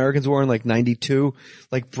African Americans wore in like 92.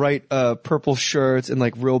 Like bright, purple shirts and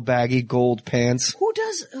like real baggy gold pants. Who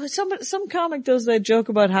does, some comic does that joke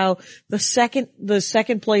about how the second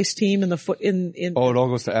place team in it all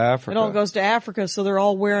goes to Africa. It all goes to Africa. So they're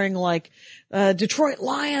all wearing like, Detroit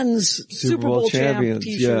Lions Super Bowl champions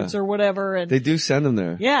t-shirts or whatever. And they do send them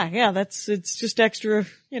there. Yeah. It's just extra,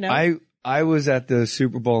 you know. I was at the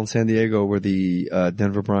Super Bowl in San Diego where the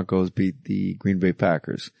Denver Broncos beat the Green Bay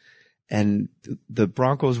Packers. And the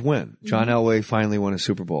Broncos win. John Elway finally won a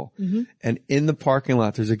Super Bowl. Mm-hmm. And in the parking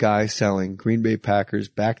lot, there's a guy selling Green Bay Packers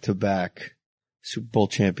back-to-back Super Bowl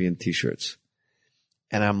champion t-shirts.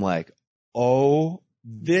 And I'm like,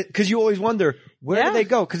 cause you always wonder, where do they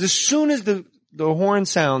go? Cause as soon as the horn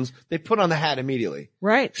sounds, they put on the hat immediately.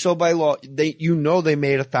 Right. So by law, they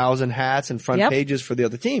made 1,000 hats and front pages for the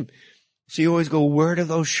other team. So you always go, where do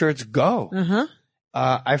those shirts go? Uh-huh.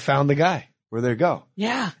 I found the guy. Where they go.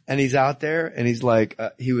 Yeah. And he's out there and he's like,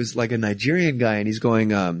 he was like a Nigerian guy and he's going,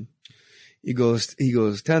 he goes,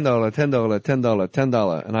 $10,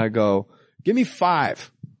 $10. And I go, give me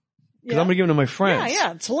 5. Cause I'm going to give them to my friends.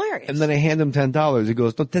 Yeah. It's hilarious. And then I hand him $10. He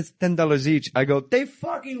goes, no, that's $10 each. I go, they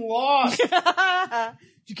fucking lost. Did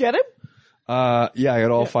you get him? Yeah, I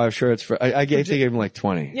got all 5 shirts for, I gave him like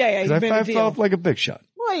 20. Yeah. Cause I felt like a big shot.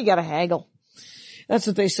 Well, you gotta haggle. That's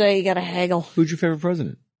what they say. You gotta haggle. Who's your favorite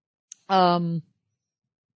president?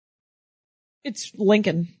 It's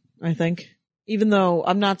Lincoln, I think. Even though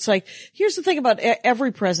I'm not psyched. Here's the thing about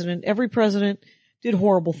every president. Every president did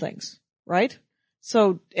horrible things, right?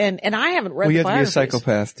 So, and I haven't read the biographies. Well, you have to be a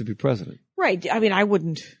psychopath to be president. Right. I mean, I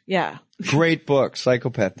wouldn't. Yeah. Great book,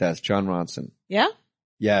 Psychopath Test, John Ronson. Yeah?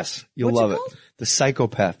 Yes. You'll What's love it it. called? The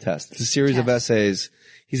Psychopath Test. It's a series of essays.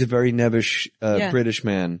 He's a very nebbish, British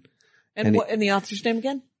man. And the author's name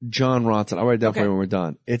again? John Ronson. I'll write it down for you when we're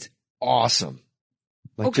done. It's awesome.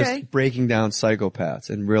 Like just breaking down psychopaths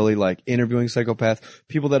and really like interviewing psychopaths,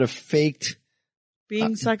 people that have faked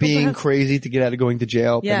being crazy to get out of going to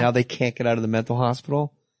jail, but now they can't get out of the mental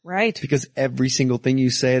hospital. Right. Because every single thing you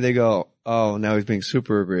say, they go, oh, now he's being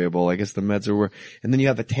super agreeable. I guess the meds are working. And then you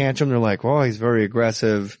have a tantrum. They're like, oh, he's very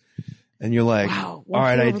aggressive. And you're like, wow, all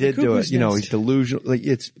right, I did do it. You know, he's delusional. Like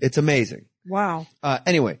it's amazing. Wow.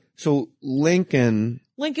 Anyway, so Lincoln,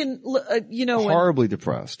 horribly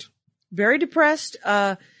depressed. Very depressed,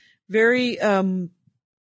 very, I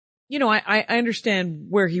understand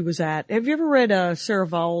where he was at. Have you ever read, Sarah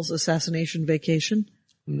Vowell's Assassination Vacation?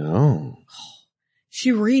 No.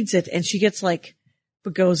 She reads it and she gets like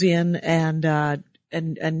Bogosian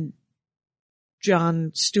and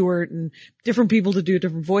Jon Stewart and different people to do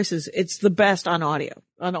different voices. It's the best on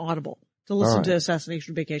Audible to listen to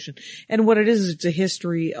Assassination Vacation. And what it is it's a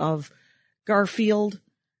history of Garfield,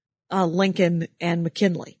 Lincoln and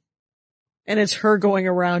McKinley. And it's her going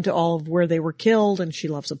around to all of where they were killed and she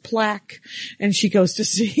loves a plaque and she goes to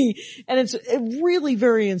see, and it's really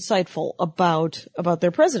very insightful about their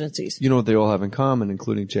presidencies. You know what they all have in common,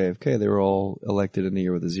 including JFK? They were all elected in the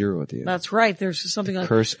year with a 0 at the end. That's right. There's something like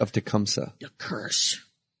Curse of Tecumseh. The curse.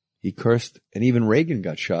 He cursed, and even Reagan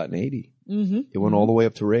got shot in 80. Mm-hmm. It went all the way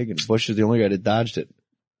up to Reagan. Bush is the only guy that dodged it.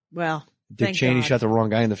 Well, Dick Cheney shot the wrong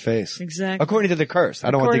guy in the face. Exactly. According to the curse.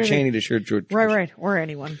 I don't want Dick Cheney to shoot George. Right. Or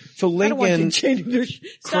anyone. So Lincoln, I don't want Dick Cheney to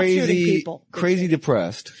stop shooting people. Crazy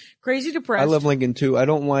depressed. Crazy depressed. I love Lincoln too. I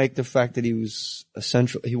don't like the fact that he was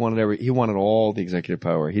essential. He wanted all the executive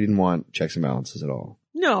power. He didn't want checks and balances at all.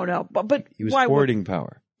 No. But he was hoarding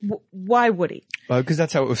power. Why would he? Because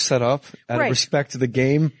that's how it was set up out of respect to the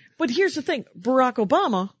game. But here's the thing. Barack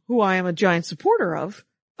Obama, who I am a giant supporter of,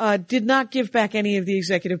 did not give back any of the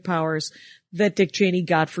executive powers that Dick Cheney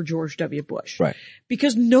got for George W. Bush. Right.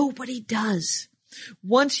 Because nobody does.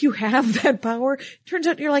 Once you have that power, it turns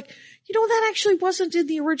out you're like, that actually wasn't in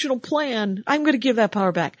the original plan. I'm going to give that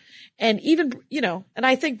power back. And even, and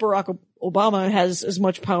I think Barack Obama has as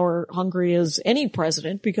much power hungry as any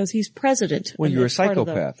president because he's president. Well, you're a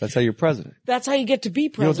psychopath. That's how you're president. That's how you get to be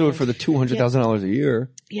president. You don't do it for the $200,000 a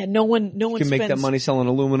year. Yeah, no one can make that money selling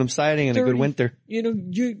aluminum siding in a good winter.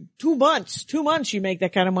 2 months you make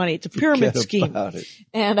that kind of money. It's a pyramid scheme. About it.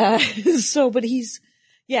 And, but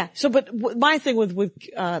Yeah. So, but my thing with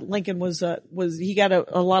Lincoln was he got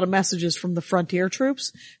a lot of messages from the frontier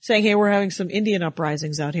troops saying, hey, we're having some Indian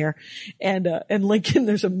uprisings out here. And Lincoln,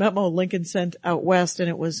 there's a memo Lincoln sent out west and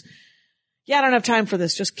it was, yeah, I don't have time for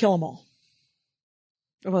this. Just kill them all.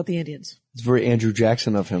 About the Indians. It's very Andrew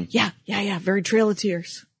Jackson of him. Yeah. Very Trail of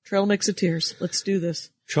Tears. Trail Mix of Tears. Let's do this.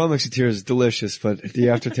 Trail Mix of Tears is delicious, but the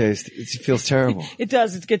aftertaste, it feels terrible. It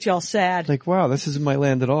does. It gets you all sad. Like, wow, this isn't my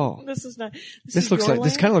land at all. This is not. This looks like,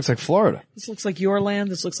 this kind of looks like Florida. This looks like your land.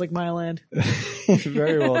 This looks like my land.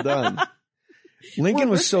 Very well done. Lincoln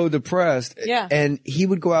was so depressed. Yeah. And he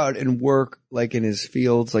would go out and work like in his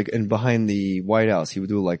fields, like and behind the White House. He would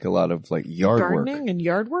do like a lot of like yard work. Gardening and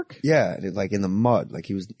yard work? Yeah. Like in the mud. Like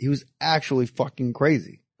he was actually fucking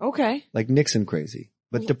crazy. Okay. Like Nixon crazy.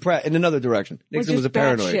 But depressed in another direction. Nixon was a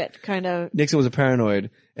paranoid. Shit, kind of. Nixon was a paranoid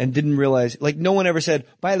and didn't realize, like no one ever said,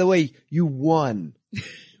 by the way, you won. Right.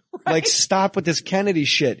 Like stop with this Kennedy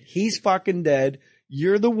shit. He's fucking dead.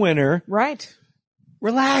 You're the winner. Right.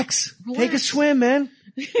 Relax. Take a swim, man.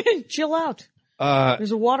 Chill out.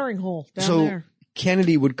 There's a watering hole down there.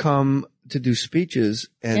 Kennedy would come to do speeches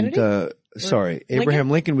and, Abraham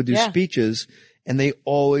Lincoln would do speeches and they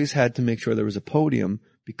always had to make sure there was a podium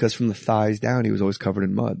because from the thighs down, he was always covered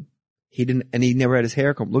in mud. He never had his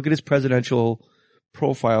hair combed. Look at his presidential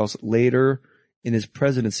profiles later in his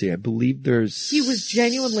presidency. I believe he was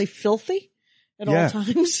genuinely filthy at all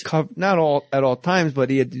times. Not at all times, but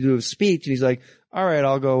he had to do a speech and he's like, all right,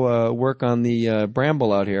 I'll go, work on the,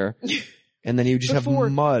 bramble out here. And then he would just have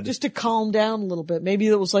mud. Just to calm down a little bit. Maybe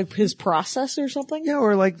that was like his process or something. Yeah,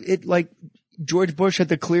 or like George Bush had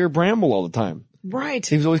to clear bramble all the time. Right.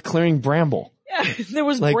 He was always clearing bramble. Yeah, there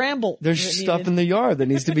was bramble. There's stuff in the yard that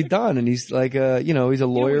needs to be done. And he's like, he's a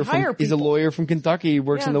lawyer he's a lawyer from Kentucky. He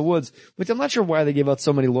works in the woods, which I'm not sure why they gave out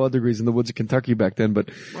so many law degrees in the woods of Kentucky back then, but.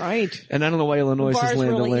 Right. And I don't know why Illinois is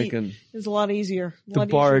land of Lincoln. It's a lot easier. The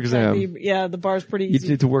bar exam. The bar's pretty easy.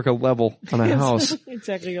 You need to work a level on a house.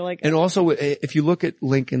 Exactly. You're like. And also, if you look at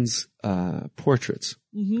Lincoln's, portraits,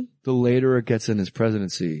 the later it gets in his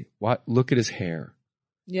presidency, look at his hair.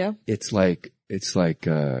 Yeah. It's like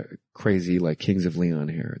crazy, like Kings of Leon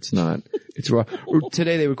hair. It's not, it's raw.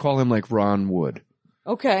 Today they would call him like Ron Wood.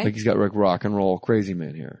 Okay. Like he's got like rock and roll crazy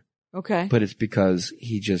man hair. Okay. But it's because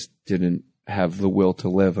he just didn't have the will to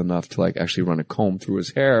live enough to like actually run a comb through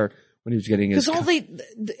his hair when he was getting his. Because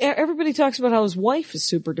everybody talks about how his wife is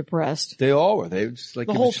super depressed. They all were. They just like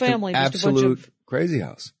the whole family. Absolute crazy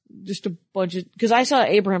house. Just a bunch of, because I saw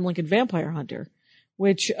Abraham Lincoln Vampire Hunter,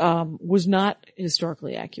 which was not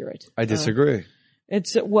historically accurate. I disagree.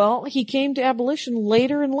 He came to abolition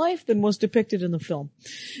later in life than was depicted in the film.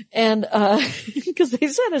 And, because they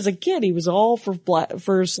said as a kid he was all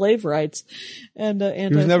for slave rights. And,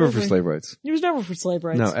 he was never for slave rights. He was never for slave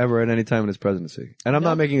rights. No, ever at any time in his presidency. And I'm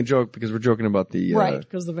not making a joke because we're joking about the, right,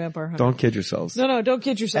 because the vampire hunter. Don't kid yourselves. No, don't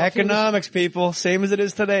kid yourself. Economics, people. Same as it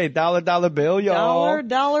is today. Dollar bill, y'all.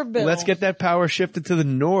 Dollar bill. Let's get that power shifted to the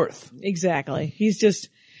north. Exactly.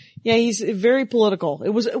 He's very political. It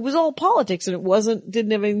was all politics and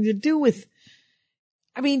didn't have anything to do with,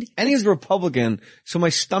 and he's Republican, so my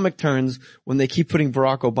stomach turns when they keep putting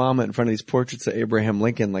Barack Obama in front of these portraits of Abraham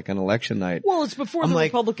Lincoln like on election night. Well, it's before the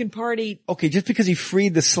Republican Party. Okay, just because he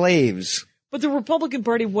freed the slaves. But the Republican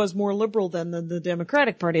Party was more liberal than the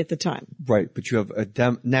Democratic Party at the time. Right, but you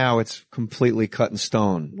have now it's completely cut in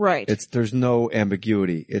stone. Right. There's no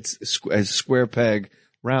ambiguity. It's a square peg,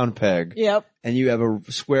 round peg. Yep. And you have a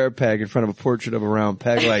square peg in front of a portrait of a round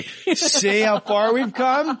peg, like, see how far we've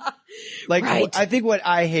come? Like, right. I think what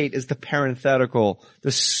I hate is the parenthetical,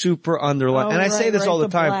 the super underline. And I say this all the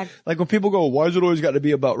time. Black. Like when people go, why is it always got to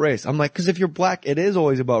be about race? I'm like, cause if you're black, it is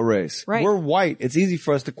always about race. Right. We're white. It's easy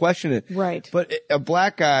for us to question it. Right. But a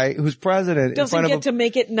black guy who's president doesn't get to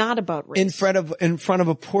make it not about race. In front of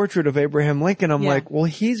a portrait of Abraham Lincoln, I'm like, well,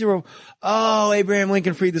 Abraham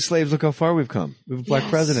Lincoln freed the slaves. Look how far we've come. We have a black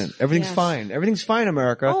president. Everything's fine. Everything's fine,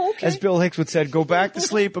 America. Oh, okay. As Bill Hicks would said, go back to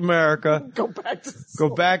sleep, America. Go back to sleep. Go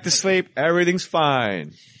back to sleep. Everything's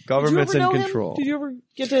fine. Government's in control. Did you ever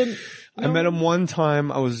get to I met him one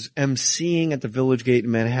time. I was emceeing at the Village Gate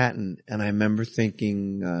in Manhattan, and I remember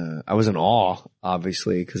thinking, I was in awe,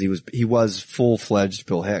 obviously, because he was full-fledged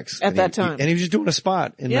Bill Hicks. At that time. And he was just doing a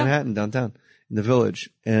spot in Manhattan, downtown, in the Village.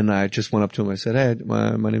 And I just went up to him. I said, hey,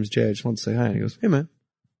 my name's Jay. I just want to say hi. And he goes, hey, man.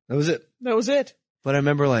 That was it. That was it. But I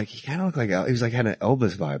remember he kind of looked like, he was had an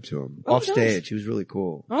Elvis vibe to him. Off stage. He was really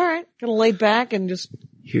cool. All right. Kind of laid back and just.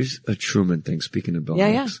 Here's a Truman thing, speaking of Bill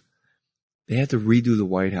Hicks. They had to redo the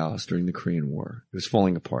White House during the Korean War. It was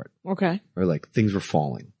falling apart. Okay. Or things were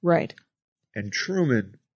falling. Right. And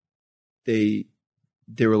Truman, they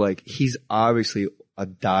were like, he's obviously a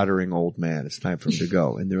doddering old man. It's time for him to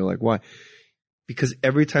go. And they're like, why? Because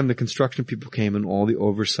every time the construction people came and all the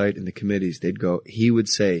oversight and the committees, he would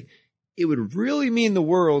say, it would really mean the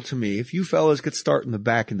world to me if you fellas could start in the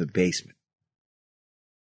back in the basement.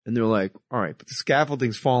 And they're like, all right, but the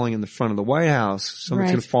scaffolding's falling in the front of the White House.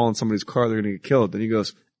 Someone's going to fall in somebody's car. They're going to get killed. Then he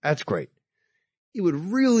goes, that's great. It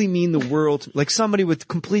would really mean the world, like somebody with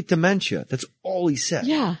complete dementia. That's all he said.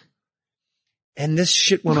 Yeah. And this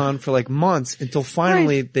shit went on for like months until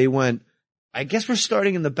finally they went, I guess we're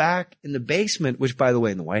starting in the back, in the basement, which by the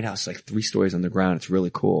way, in the White House, is like 3 stories underground. It's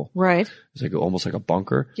really cool. Right. It's like almost like a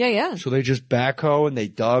bunker. Yeah, yeah. So they just backhoe and they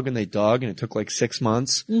dug and it took like 6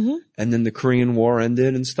 months. Mm-hmm. And then the Korean War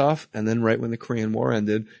ended and stuff. And then right when the Korean War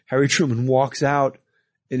ended, Harry Truman walks out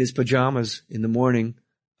in his pajamas in the morning.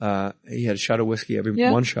 He had a shot of whiskey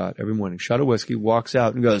one shot every morning. Shot of whiskey, walks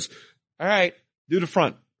out and goes, all right, do the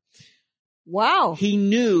front. Wow. He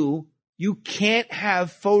knew you can't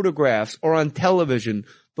have photographs or on television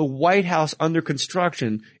the White House under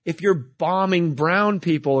construction if you're bombing brown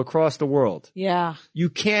people across the world. Yeah. You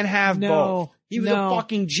can't have both. He was a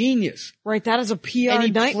fucking genius. Right. That is a PR nightmare.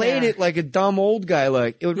 And he played it like a dumb old guy.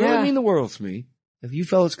 Like, it would really mean the world to me if you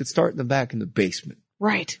fellas could start in the back in the basement.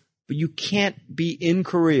 Right. But you can't be in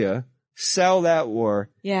Korea, sell that war,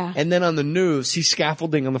 and then on the news see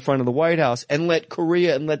scaffolding on the front of the White House and let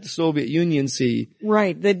Korea and let the Soviet Union see.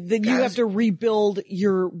 Right. That you have to rebuild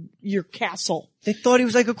your castle. They thought he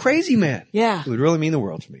was like a crazy man. Yeah. It would really mean the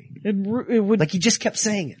world to me. It would. Like he just kept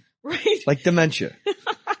saying it. Right. Like dementia.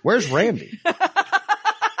 Where's Randy?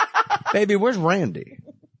 Baby, where's Randy?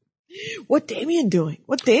 What Damien doing?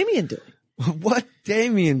 What Damien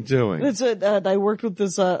doing? It's I worked with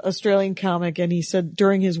this Australian comic, and he said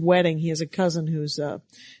during his wedding he has a cousin who's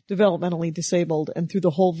developmentally disabled, and through the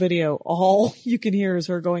whole video, all you can hear is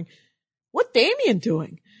her going, "What Damien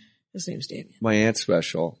doing?" His name's Damien. My aunt's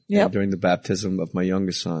special. Yeah. During the baptism of my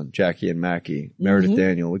youngest son, Jackie and Mackie, Meredith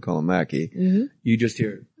Daniel, we call him Mackie. Mm-hmm. You just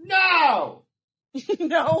hear, "No,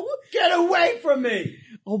 no, get away from me!"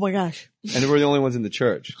 Oh my gosh! And we're the only ones in the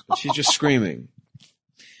church. And she's just screaming.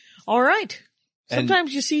 All right.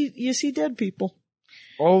 Sometimes you see dead people.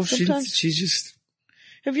 Oh, she's just.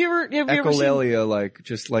 Have you ever seen? Echolalia, like,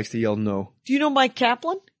 just likes to yell no. Do you know Mike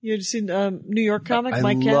Kaplan? You ever seen New York comic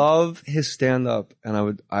Mike Kaplan? I love his stand up,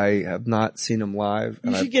 and I have not seen him live.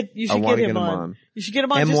 You should get him on. You should get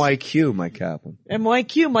him on. MYQ, Mike Kaplan.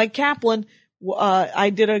 MYQ, Mike Kaplan.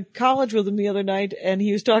 I did a college with him the other night, and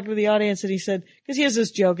he was talking to the audience, and he said, because he has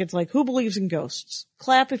this joke, it's like, who believes in ghosts?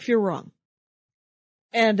 Clap if you're wrong.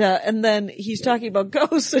 And then he's talking about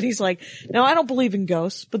ghosts, and he's like, now I don't believe in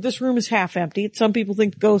ghosts, but this room is half empty. Some people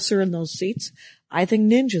think ghosts are in those seats. I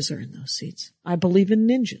think ninjas are in those seats. I believe in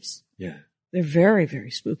ninjas. Yeah. They're very,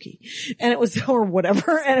 very spooky. And it was, or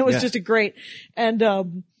whatever, and it was just a great, and,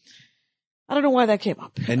 I don't know why that came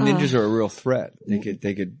up. And ninjas are a real threat. They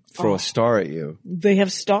could throw a star at you. They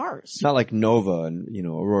have stars. It's not like Nova and,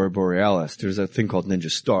 Aurora Borealis. There's a thing called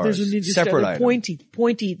ninja stars. There's a ninja separate star. item.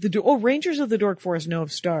 Pointy. Rangers of the Dork Forest know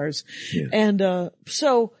of stars. Yeah. And,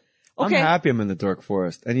 so, okay. I'm happy I'm in the Dork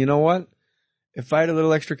Forest. And you know what? If I had a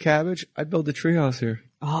little extra cabbage, I'd build a treehouse here.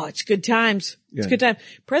 Oh, it's good times. It's good time.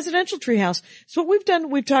 Presidential treehouse. So what we've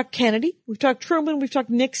done, we've talked Kennedy, we've talked Truman, we've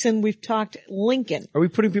talked Nixon, we've talked Lincoln. Are we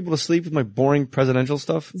putting people to sleep with my boring presidential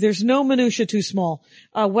stuff? There's no minutia too small.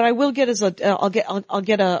 What I will get is I'll get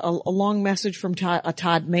a long message from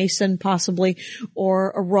Todd Mason possibly,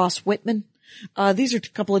 or a Ross Whitman. These are a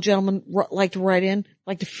couple of gentlemen like to write in,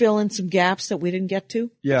 like to fill in some gaps that we didn't get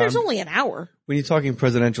to. Yeah. But there's only an hour. When you're talking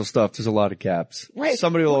presidential stuff, there's a lot of gaps. Right.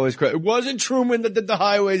 Somebody will always cry, it wasn't Truman that did the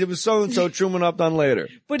highways, it was so-and-so, Truman up done later.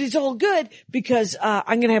 But it's all good because,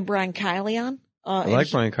 I'm gonna have Brian Kiley on. I like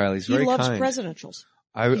Brian Kiley. He's very kind. He loves presidentials.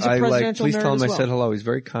 Please tell him I said hello. He's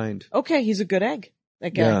very kind. Okay. He's a good egg.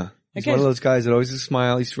 That guy. Yeah. He's one of those guys that always has a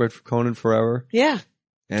smile. He used to write for Conan forever. Yeah.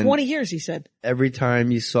 And 20 years, he said. Every time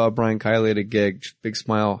you saw Brian Kiley at a gig, big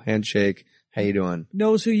smile, handshake, how you doing?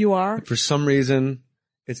 Knows who you are. And for some reason,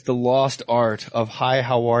 it's the lost art of, hi,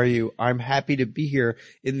 how are you? I'm happy to be here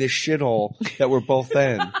in this shithole that we're both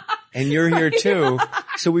in. And you're here too,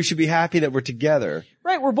 so we should be happy that we're together.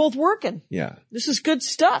 Right, we're both working. Yeah. This is good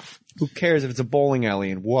stuff. Who cares if it's a bowling alley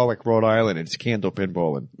in Warwick, Rhode Island, and it's candlepin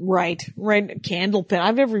bowling? Right. Candlepin.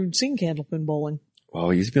 I've never even seen candlepin bowling.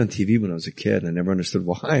 Well, it used to be on TV when I was a kid, and I never understood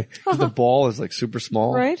why. The ball is like super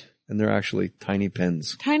small. Right. And they're actually tiny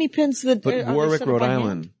pins. Tiny pins that... But Warwick, Rhode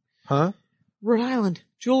Island. Huh? Rhode Island.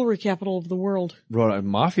 Jewelry capital of the world.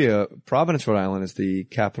 Providence, Rhode Island is the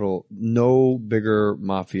capital. No bigger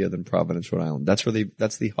mafia than Providence, Rhode Island. That's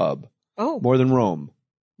the hub. Oh. More than Rome.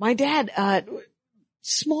 My dad,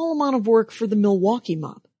 small amount of work for the Milwaukee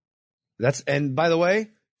mob. And by the way,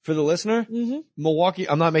 for the listener, Milwaukee,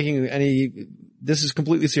 I'm not making this is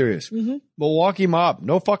completely serious. Milwaukee mob,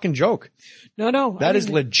 no fucking joke. No. That is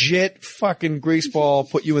legit fucking greaseball,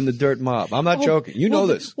 put you in the dirt mob. I'm not joking. You know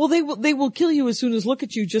this. Well, they will kill you as soon as look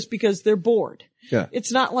at you just because they're bored. Yeah.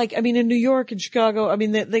 It's not like, in New York and Chicago,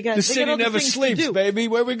 they got the city never sleeps, baby.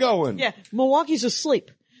 Where we going? Yeah. Milwaukee's asleep.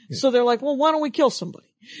 Yeah. So they're like, well, why don't we kill somebody?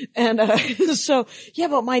 And,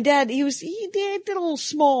 but my dad, he did a little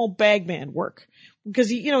small bagman work. Because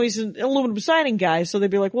he's an aluminum siding guy, so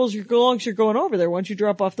they'd be like, well, as long as you're going over there, why don't you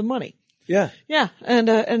drop off the money? Yeah. Yeah.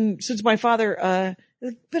 And since my father, a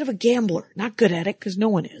bit of a gambler, not good at it, because no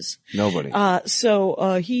one is. Nobody.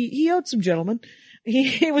 He owed some gentlemen.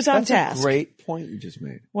 He was on task. That's a great point you just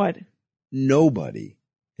made. What? Nobody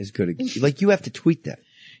is good at, you have to tweet that.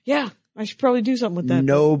 Yeah. I should probably do something with that.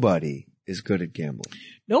 Nobody is good at gambling.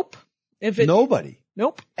 Nope. Nobody.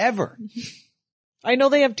 Nope. Ever. I know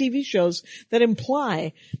they have TV shows that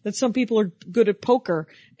imply that some people are good at poker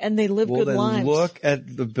and they live good lives. Look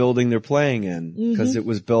at the building they're playing in because it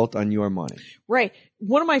was built on your money. Right.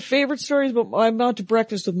 One of my favorite stories, but I'm out to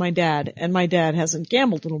breakfast with my dad, and my dad hasn't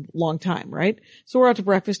gambled in a long time, right? So we're out to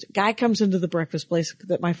breakfast. Guy comes into the breakfast place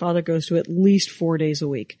that my father goes to at least 4 days a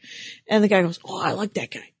week. And the guy goes, oh, I like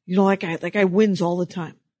that guy. You know, that guy wins all the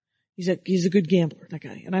time. He's a good gambler, that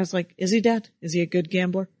guy. And I was like, is he, Dad? Is he a good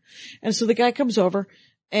gambler? And so the guy comes over,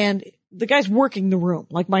 and the guy's working the room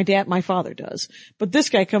like my father does. But this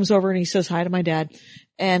guy comes over and he says hi to my dad,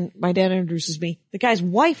 and my dad introduces me. The guy's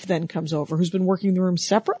wife then comes over, who's been working the room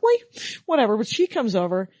separately, whatever, but she comes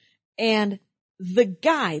over, and the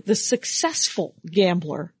guy, the successful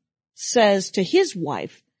gambler, says to his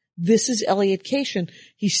wife, this is Elliot Cation.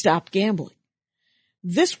 He stopped gambling.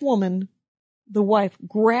 This woman, the wife,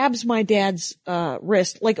 grabs my dad's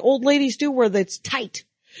wrist like old ladies do, where it's tight.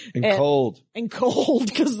 And cold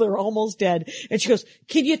because they're almost dead. And she goes,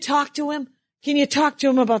 can you talk to him? Can you talk to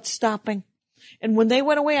him about stopping? And when they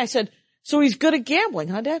went away, I said, so he's good at gambling,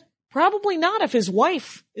 huh, Dad? Probably not if his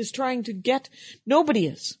wife is trying to get. Nobody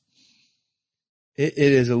is. It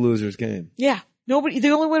is a loser's game. Yeah. Nobody.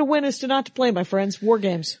 The only way to win is to not to play, my friends. War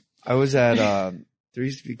games. I was at, there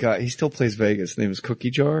used to be a guy, he still plays Vegas. His name is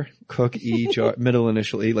Cookie Jar. Cook E Jar, middle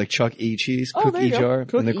initial E, like Chuck E. Cheese. Oh, Cook E Jar.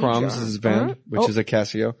 Cook and the E Crumbs Jar. is his band, which is a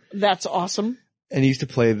Casio. That's awesome. And he used to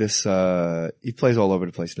play this, he plays all over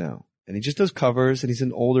the place now. And he just does covers, and he's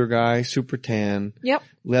an older guy, super tan. Yep.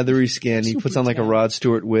 Leathery skin. He puts on like a Rod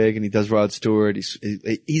Stewart wig, and he does Rod Stewart.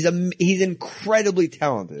 He's incredibly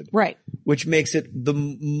talented. Right. Which makes it the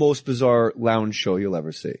most bizarre lounge show you'll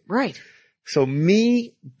ever see. Right. So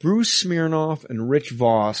me, Bruce Smirnoff, and Rich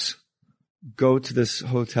Voss go to this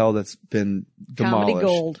hotel that's been demolished. Comedy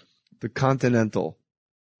Gold. The Continental.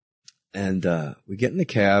 And, we get in the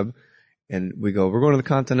cab and we go, we're going to the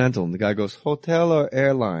Continental. And the guy goes, hotel or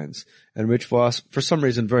airlines? And Rich Voss, for some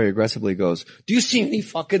reason, very aggressively goes, do you see any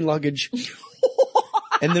fucking luggage?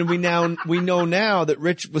 And then we know now that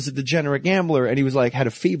Rich was a degenerate gambler and he was like, had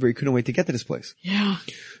a fever. He couldn't wait to get to this place. Yeah.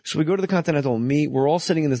 So we go to the Continental and we're all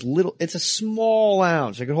sitting in this it's a small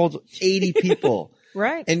lounge. It could hold 80 people.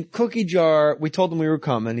 Right. And Cookie Jar, we told him we were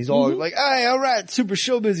coming. He's all like, hey, all right, super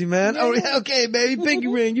show busy, man. Oh, yeah, okay, baby, pinky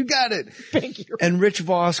ring, you got it. Pinky ring. And Rich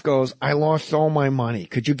Voss goes, I lost all my money.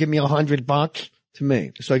 Could you give me $100 to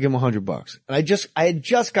me? So I give him $100. And I had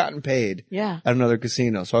just gotten paid at another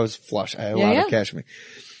casino, so I was flush. I had a lot of cash in me.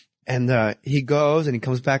 And he goes and he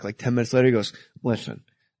comes back like 10 minutes later. He goes, listen,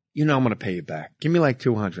 I'm going to pay you back. Give me like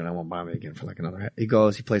 $200. I won't buy me again for like another. He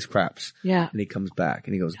goes, he plays craps. Yeah. And he comes back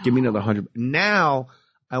and he goes, give me another $100. Now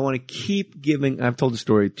I want to keep giving. I've told the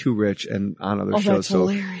story to Rich and on other shows. That's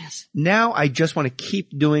hilarious. Now I just want to keep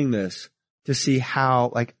doing this to see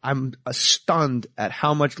how, like, I'm stunned at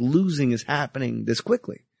how much losing is happening this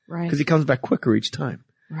quickly. Right. Because he comes back quicker each time.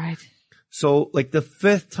 Right. So like the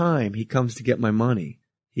fifth time he comes to get my money,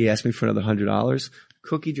 he asked me for another $100.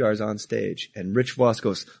 Cookie Jar's on stage and Rich Voss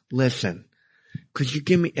goes, listen, could you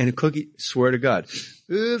give me, and Cookie, swear to God,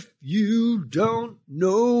 if you don't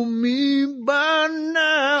know me by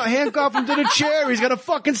now, handcuff him to the chair. He's got a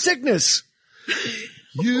fucking sickness.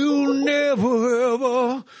 You'll never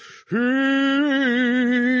ever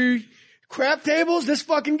hear crap tables, this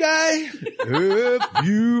fucking guy. If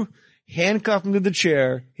you handcuff him to the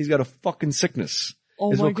chair, he's got a fucking sickness.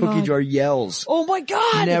 Oh is my what Cookie God. Jar yells. Oh my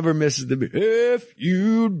God. Never misses the beat. If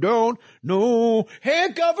you don't know,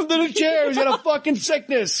 handcuff him to the chair. He's got a fucking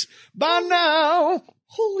sickness. By now.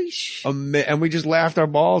 Holy shit. And we just laughed our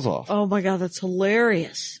balls off. Oh my God, that's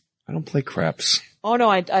hilarious. I don't play craps. Oh no,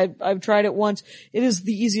 I've tried it once. It is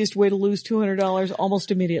the easiest way to lose $200 almost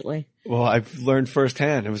immediately. Well, I've learned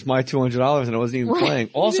firsthand. It was my $200 and I wasn't even playing.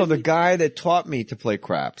 Also, the guy that taught me to play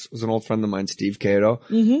craps was an old friend of mine, Steve Cato.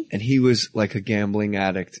 Mm-hmm. And he was like a gambling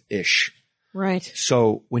addict-ish. Right.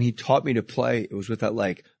 So when he taught me to play, it was with that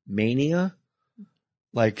like mania,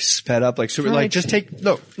 like sped up, like super, like just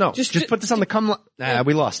put this on the come line. Nah,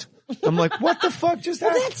 we lost. I'm like, what the fuck just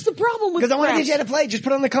happened? Well, that's the problem with because I want to get you to play. Just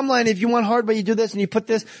put it on the come line. If you want hard, but you do this and you put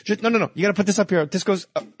this. Just, no. You got to put this up here. This goes.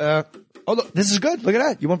 Oh, look, this is good. Look at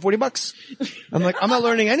that. You want $40? I'm like, I'm not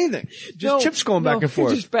learning anything. Just chips going back and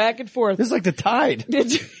forth. Just back and forth. This is like the tide.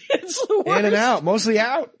 It's the worst. In and out, mostly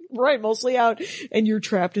out. Right, mostly out, and you're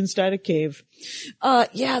trapped inside a cave.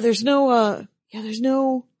 There's no.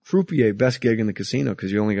 Croupier, best gig in the casino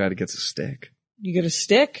because you only got to get a stick. You get a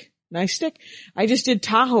stick. Nice stick. I just did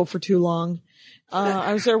Tahoe for too long.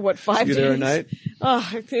 I was there, 5 days? You there at night?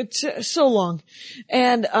 It's so long.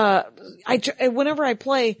 And, whenever I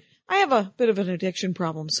play, I have a bit of an addiction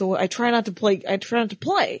problem. So I try not to play.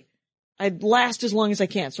 I last as long as I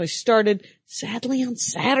can. So I started sadly on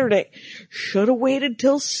Saturday. Should have waited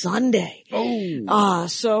till Sunday. Oh.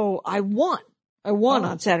 So I won.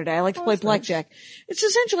 On Saturday. I like to play blackjack. Nice. It's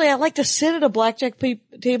essentially, I like to sit at a blackjack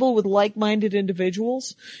table with like-minded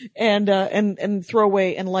individuals and throw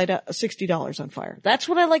away and light $60 on fire. That's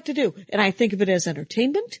what I like to do. And I think of it as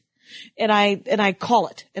entertainment and I call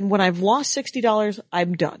it. And when I've lost $60,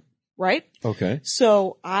 I'm done. Right? Okay.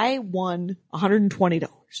 So I won $120.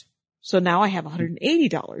 So now I have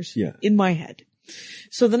 $180 in my head.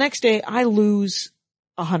 So the next day I lose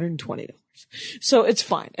 $120. So it's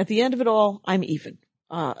fine. At the end of it all, I'm even.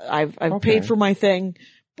 I've paid for my thing,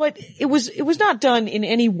 but it was not done in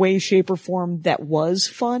any way, shape, or form that was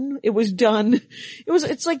fun. It was done.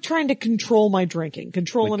 It's like trying to control my drinking,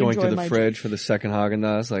 control like and enjoy my going to the fridge for the second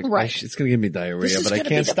Haagen-Dazs. Like, right. It's going to give me diarrhea, but I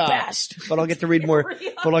can't stop. Best. But I'll get to read more.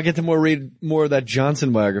 But I'll get to read more of that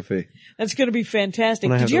Johnson biography. That's going to be fantastic.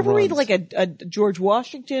 Did you ever read like a George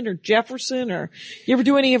Washington or Jefferson, or you ever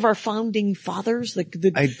do any of our founding fathers?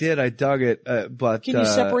 I did. I dug it. But can you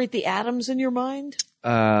separate the atoms in your mind?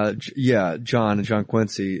 John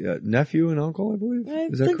Quincy, nephew and uncle, I believe.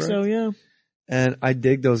 Is that correct? So, yeah. And I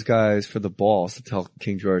dig those guys for the balls to tell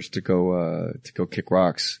King George to go kick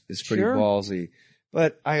rocks. It's pretty ballsy.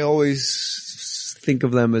 But I always think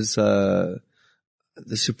of them as, the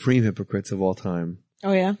supreme hypocrites of all time.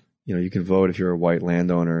 Oh, yeah? You know, you can vote if you're a white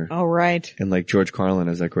landowner. Oh, right. And like George Carlin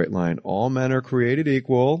has that great line, all men are created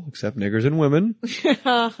equal, except niggers and women.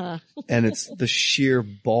 And it's the sheer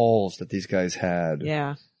balls that these guys had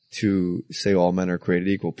to say all men are created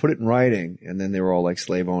equal. Put it in writing, and then they were all like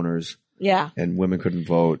slave owners. Yeah. And women couldn't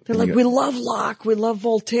vote. They're like, we love Locke, we love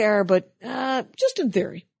Voltaire, but just in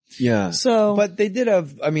theory. Yeah. So. But they did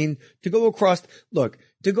have, I mean, to go across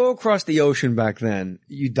the ocean back then,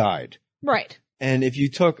 you died. Right. And if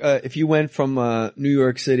you went from New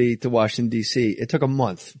York City to Washington D.C., it took a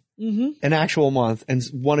month, an actual month, and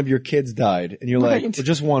one of your kids died, and you're like, well,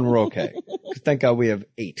 just one, we're okay. Thank God we have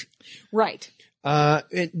 8. Right.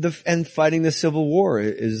 And fighting the Civil War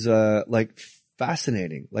is like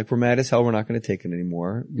fascinating. Like, we're mad as hell. We're not going to take it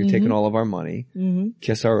anymore. You're taking all of our money.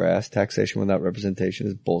 Kiss our ass. Taxation without representation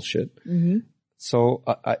is bullshit. So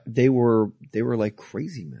they were like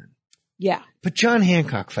crazy men. Yeah. But John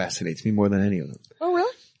Hancock fascinates me more than any of them. Oh,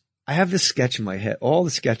 really? I have this sketch in my head. All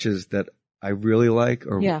the sketches that I really like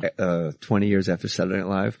are 20 years after Saturday Night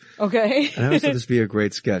Live. Okay. And I always thought this would be a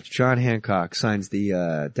great sketch. John Hancock signs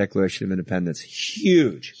the Declaration of Independence.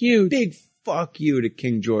 Huge. Big fuck you to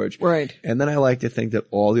King George. Right. And then I like to think that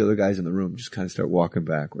all the other guys in the room just kind of start walking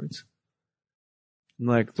backwards. I'm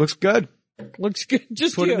like, looks good. Looks good.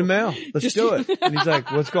 Just put it in the mail. Let's do it. And he's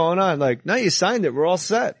like, what's going on? Like, no, you signed it. We're all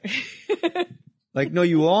set. Like, no,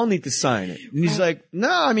 you all need to sign it. And he's like, no,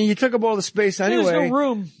 I mean, you took up all the space anyway. There's no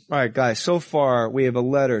room. All right, guys, so far we have a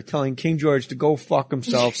letter telling King George to go fuck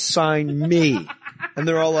himself, sign me. And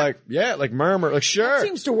they're all like, yeah, like murmur, like, sure. That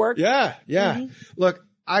seems to work. Yeah. Look,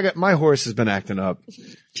 my horse has been acting up.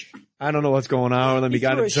 I don't know what's going on with him. He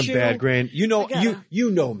got into some bad grain. You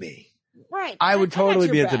know me. Right. I would totally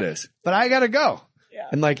be into this, but I gotta go. Yeah.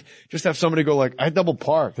 And like, just have somebody go like, I double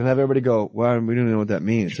parked, and have everybody go, well, we don't know what that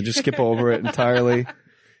means. So just skip over it entirely.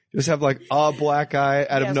 Just have like a black guy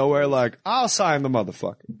out of nowhere, like, I'll sign the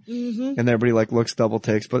motherfucker. And everybody like looks, double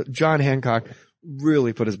takes. But John Hancock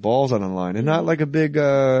really put his balls on the line, and not like a big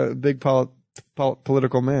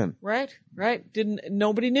political man. Right.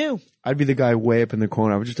 Nobody knew. I'd be the guy way up in the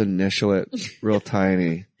corner. I would just initial it real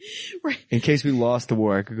tiny. Right. In case we lost the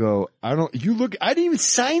war, I could go, I didn't even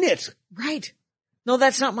sign it. Right. No,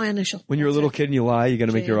 that's not my initial. When you're a little kid and you lie, you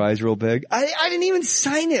gotta make your eyes real big. I didn't even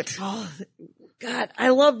sign it. Oh, God, I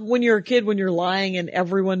love when you're a kid, when you're lying and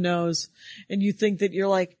everyone knows and you think that you're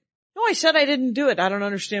like, no, I said I didn't do it. I don't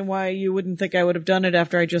understand why you wouldn't think I would have done it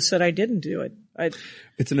after I just said I didn't do it.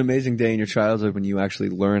 It's an amazing day in your childhood when you actually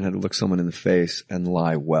learn how to look someone in the face and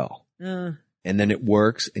lie well. And then it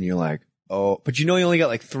works and you're like, oh, but you only got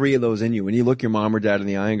like 3 of those in you. When you look your mom or dad in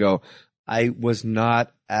the eye and go, I was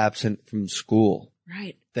not absent from school.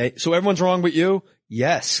 Right. So everyone's wrong but you?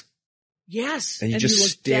 Yes. Yes. And you just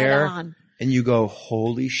stare and you go,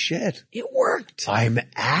 holy shit. It worked. I'm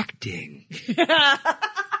acting.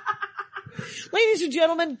 Ladies and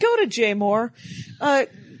gentlemen, go to Jay Mohr.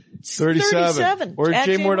 37. Or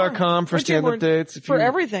jmohr.com for stand-up dates. For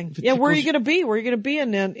everything. Yeah, where are you going to be? Where are you going to be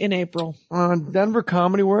in April? Denver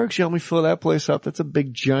Comedy Works. You helped me fill that place up. That's a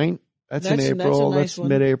big giant. That's in April. That's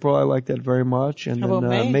mid-April. I like that very much. And how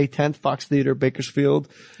then May 10th, Fox Theater, Bakersfield.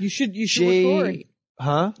 You should record.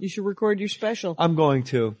 Huh? You should record your special. I'm going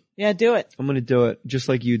to. Yeah, do it. I'm going to do it just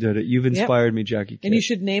like you did it. You've inspired me, Jackie. And you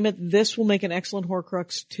should name it This Will Make an Excellent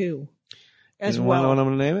Horcrux 2. As well. You know what I'm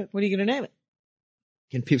going to name it? What are you going to name it?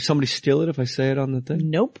 Can somebody steal it if I say it on the thing?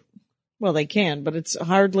 Nope. Well, they can, but it's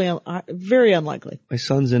very unlikely. My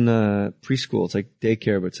son's in preschool. It's like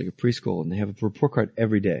daycare, but it's like a preschool, and they have a report card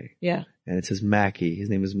every day. Yeah. And it says Mackie. His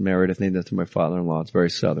name is Meredith, named after my father-in-law. It's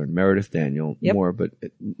very Southern. Meredith Daniel Mohr, but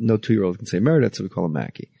no 2-year-old can say Meredith, so we call him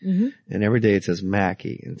Mackie. Mm-hmm. And every day it says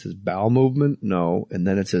Mackie, and it says bowel movement, no, and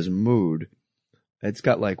then it says mood. It's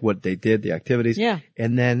got like what they did, the activities. Yeah.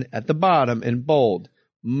 And then at the bottom in bold,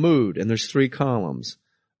 mood, and there's 3 columns.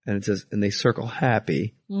 And it says, and they circle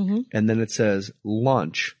happy. Mm-hmm. And then it says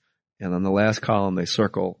lunch. And on the last column, they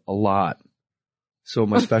circle a lot. So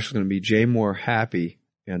my special is going to be Jay Mohr happy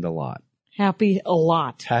and a lot. Happy a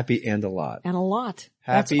lot. Happy and a lot. And a lot.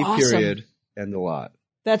 Happy That's awesome. Period and a lot.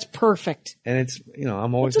 That's perfect. And it's,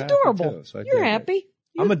 I'm always happy adorable. Too, so you're happy.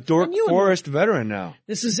 I'm a Dork Forest veteran now.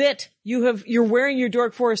 This is it. You're wearing your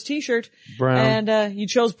Dork Forest t-shirt. Brown. And, you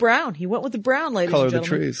chose brown. He went with the brown, ladies and gentlemen.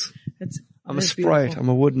 Color of the trees. I'm a sprite. Beautiful. I'm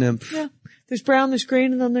a wood nymph. Yeah. There's brown, there's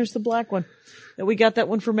green, and then there's the black one. We got that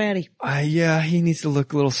one for Maddie. Yeah, he needs to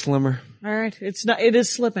look a little slimmer. All right. It is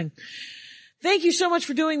slipping. Thank you so much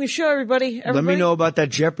for doing the show, everybody. Let me know about that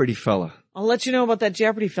Jeopardy fella. I'll let you know about that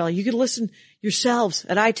Jeopardy fella. You can listen yourselves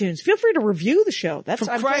at iTunes. Feel free to review the show.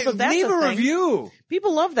 Leave a review.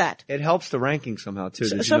 People love that. It helps the ranking somehow too.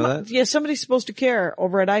 Did you know that? Yeah, somebody's supposed to care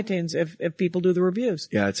over at iTunes if people do the reviews.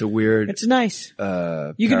 Yeah, it's a weird. It's nice.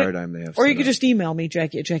 Paradigm they have. Or you could just email me,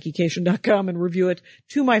 Jackie@JackieCation.com, and review it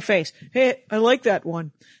to my face. Hey, I like that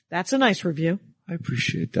one. That's a nice review. I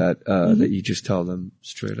appreciate that, that you just tell them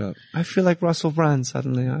straight up. I feel like Russell Brand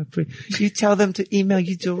suddenly. You tell them to email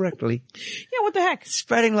you directly. Yeah, what the heck?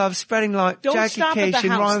 Spreading love. Don't Jackie stop at the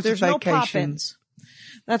house. Rhymes There's with no vacation. pop-ins.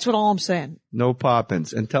 That's what all I'm saying. No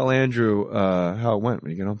pop-ins. And tell Andrew, how it went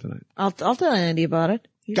when you get home tonight. I'll tell Andy about it.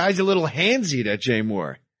 Guy's a little handsy, that Jay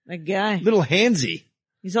Mohr. That guy. Little handsy.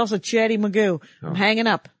 He's also Chatty Magoo. I'm hanging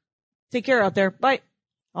up. Take care out there. Bye.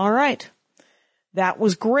 All right. That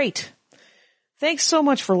was great. Thanks so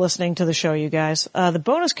much for listening to the show, you guys. The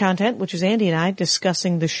bonus content, which is Andy and I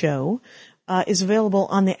discussing the show, is available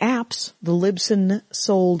on the apps, the Libsyn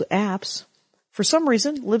sold apps. For some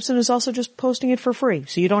reason, Libsyn is also just posting it for free,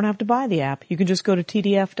 so you don't have to buy the app. You can just go to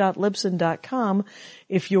tdf.libsyn.com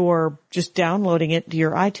if you're just downloading it to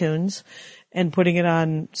your iTunes and putting it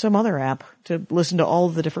on some other app to listen to all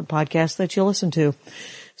of the different podcasts that you listen to.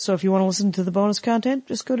 So if you want to listen to the bonus content,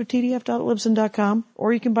 just go to tdf.libsyn.com,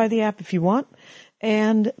 or you can buy the app if you want.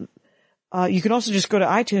 And you can also just go to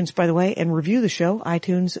iTunes, by the way, and review the show.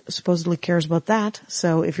 iTunes supposedly cares about that.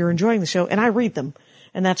 So if you're enjoying the show, and I read them,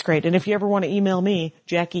 and that's great. And if you ever want to email me,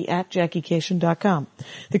 Jackie@JackieCation.com.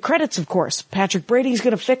 The credits, of course. Patrick Brady's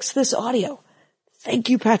going to fix this audio. Thank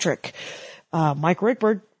you, Patrick. Mike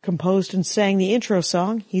Rickberg composed and sang the intro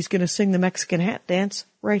song. He's going to sing the Mexican hat dance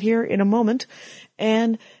right here in a moment.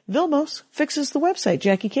 And Vilmos fixes the website,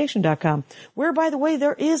 JackieCation.com, where, by the way,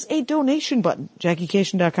 there is a donation button,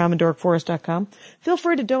 JackieCation.com and DorkForest.com. Feel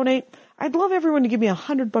free to donate. I'd love everyone to give me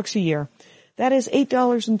 $100 a year. That is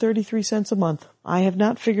 $8.33 a month. I have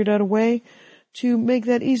not figured out a way to make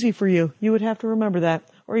that easy for you. You would have to remember that,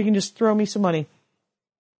 or you can just throw me some money.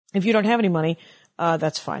 If you don't have any money,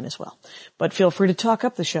 that's fine as well. But feel free to talk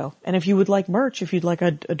up the show. And if you would like merch, if you'd like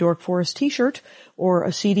a Dork Forest t-shirt or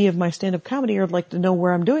a CD of my stand-up comedy, or would like to know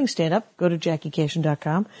where I'm doing stand-up, go to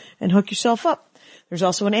JackieCation.com and hook yourself up. There's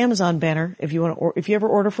also an Amazon banner if you want to, or if you ever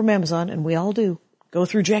order from Amazon, and we all do, go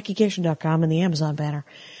through JackieCation.com and the Amazon banner.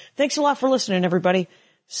 Thanks a lot for listening, everybody.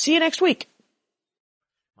 See you next week.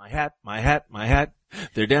 My hat, my hat, my hat.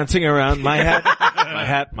 They're dancing around my hat, my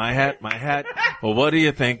hat, my hat, my hat. Well, what do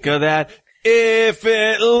you think of that? If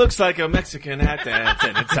it looks like a Mexican hat dance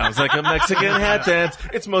and it sounds like a Mexican hat dance,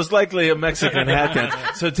 it's most likely a Mexican hat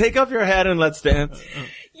dance. So take off your hat and let's dance.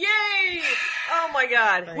 Yay! Oh my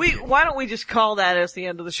God. Why don't we just call that as the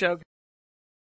end of the show?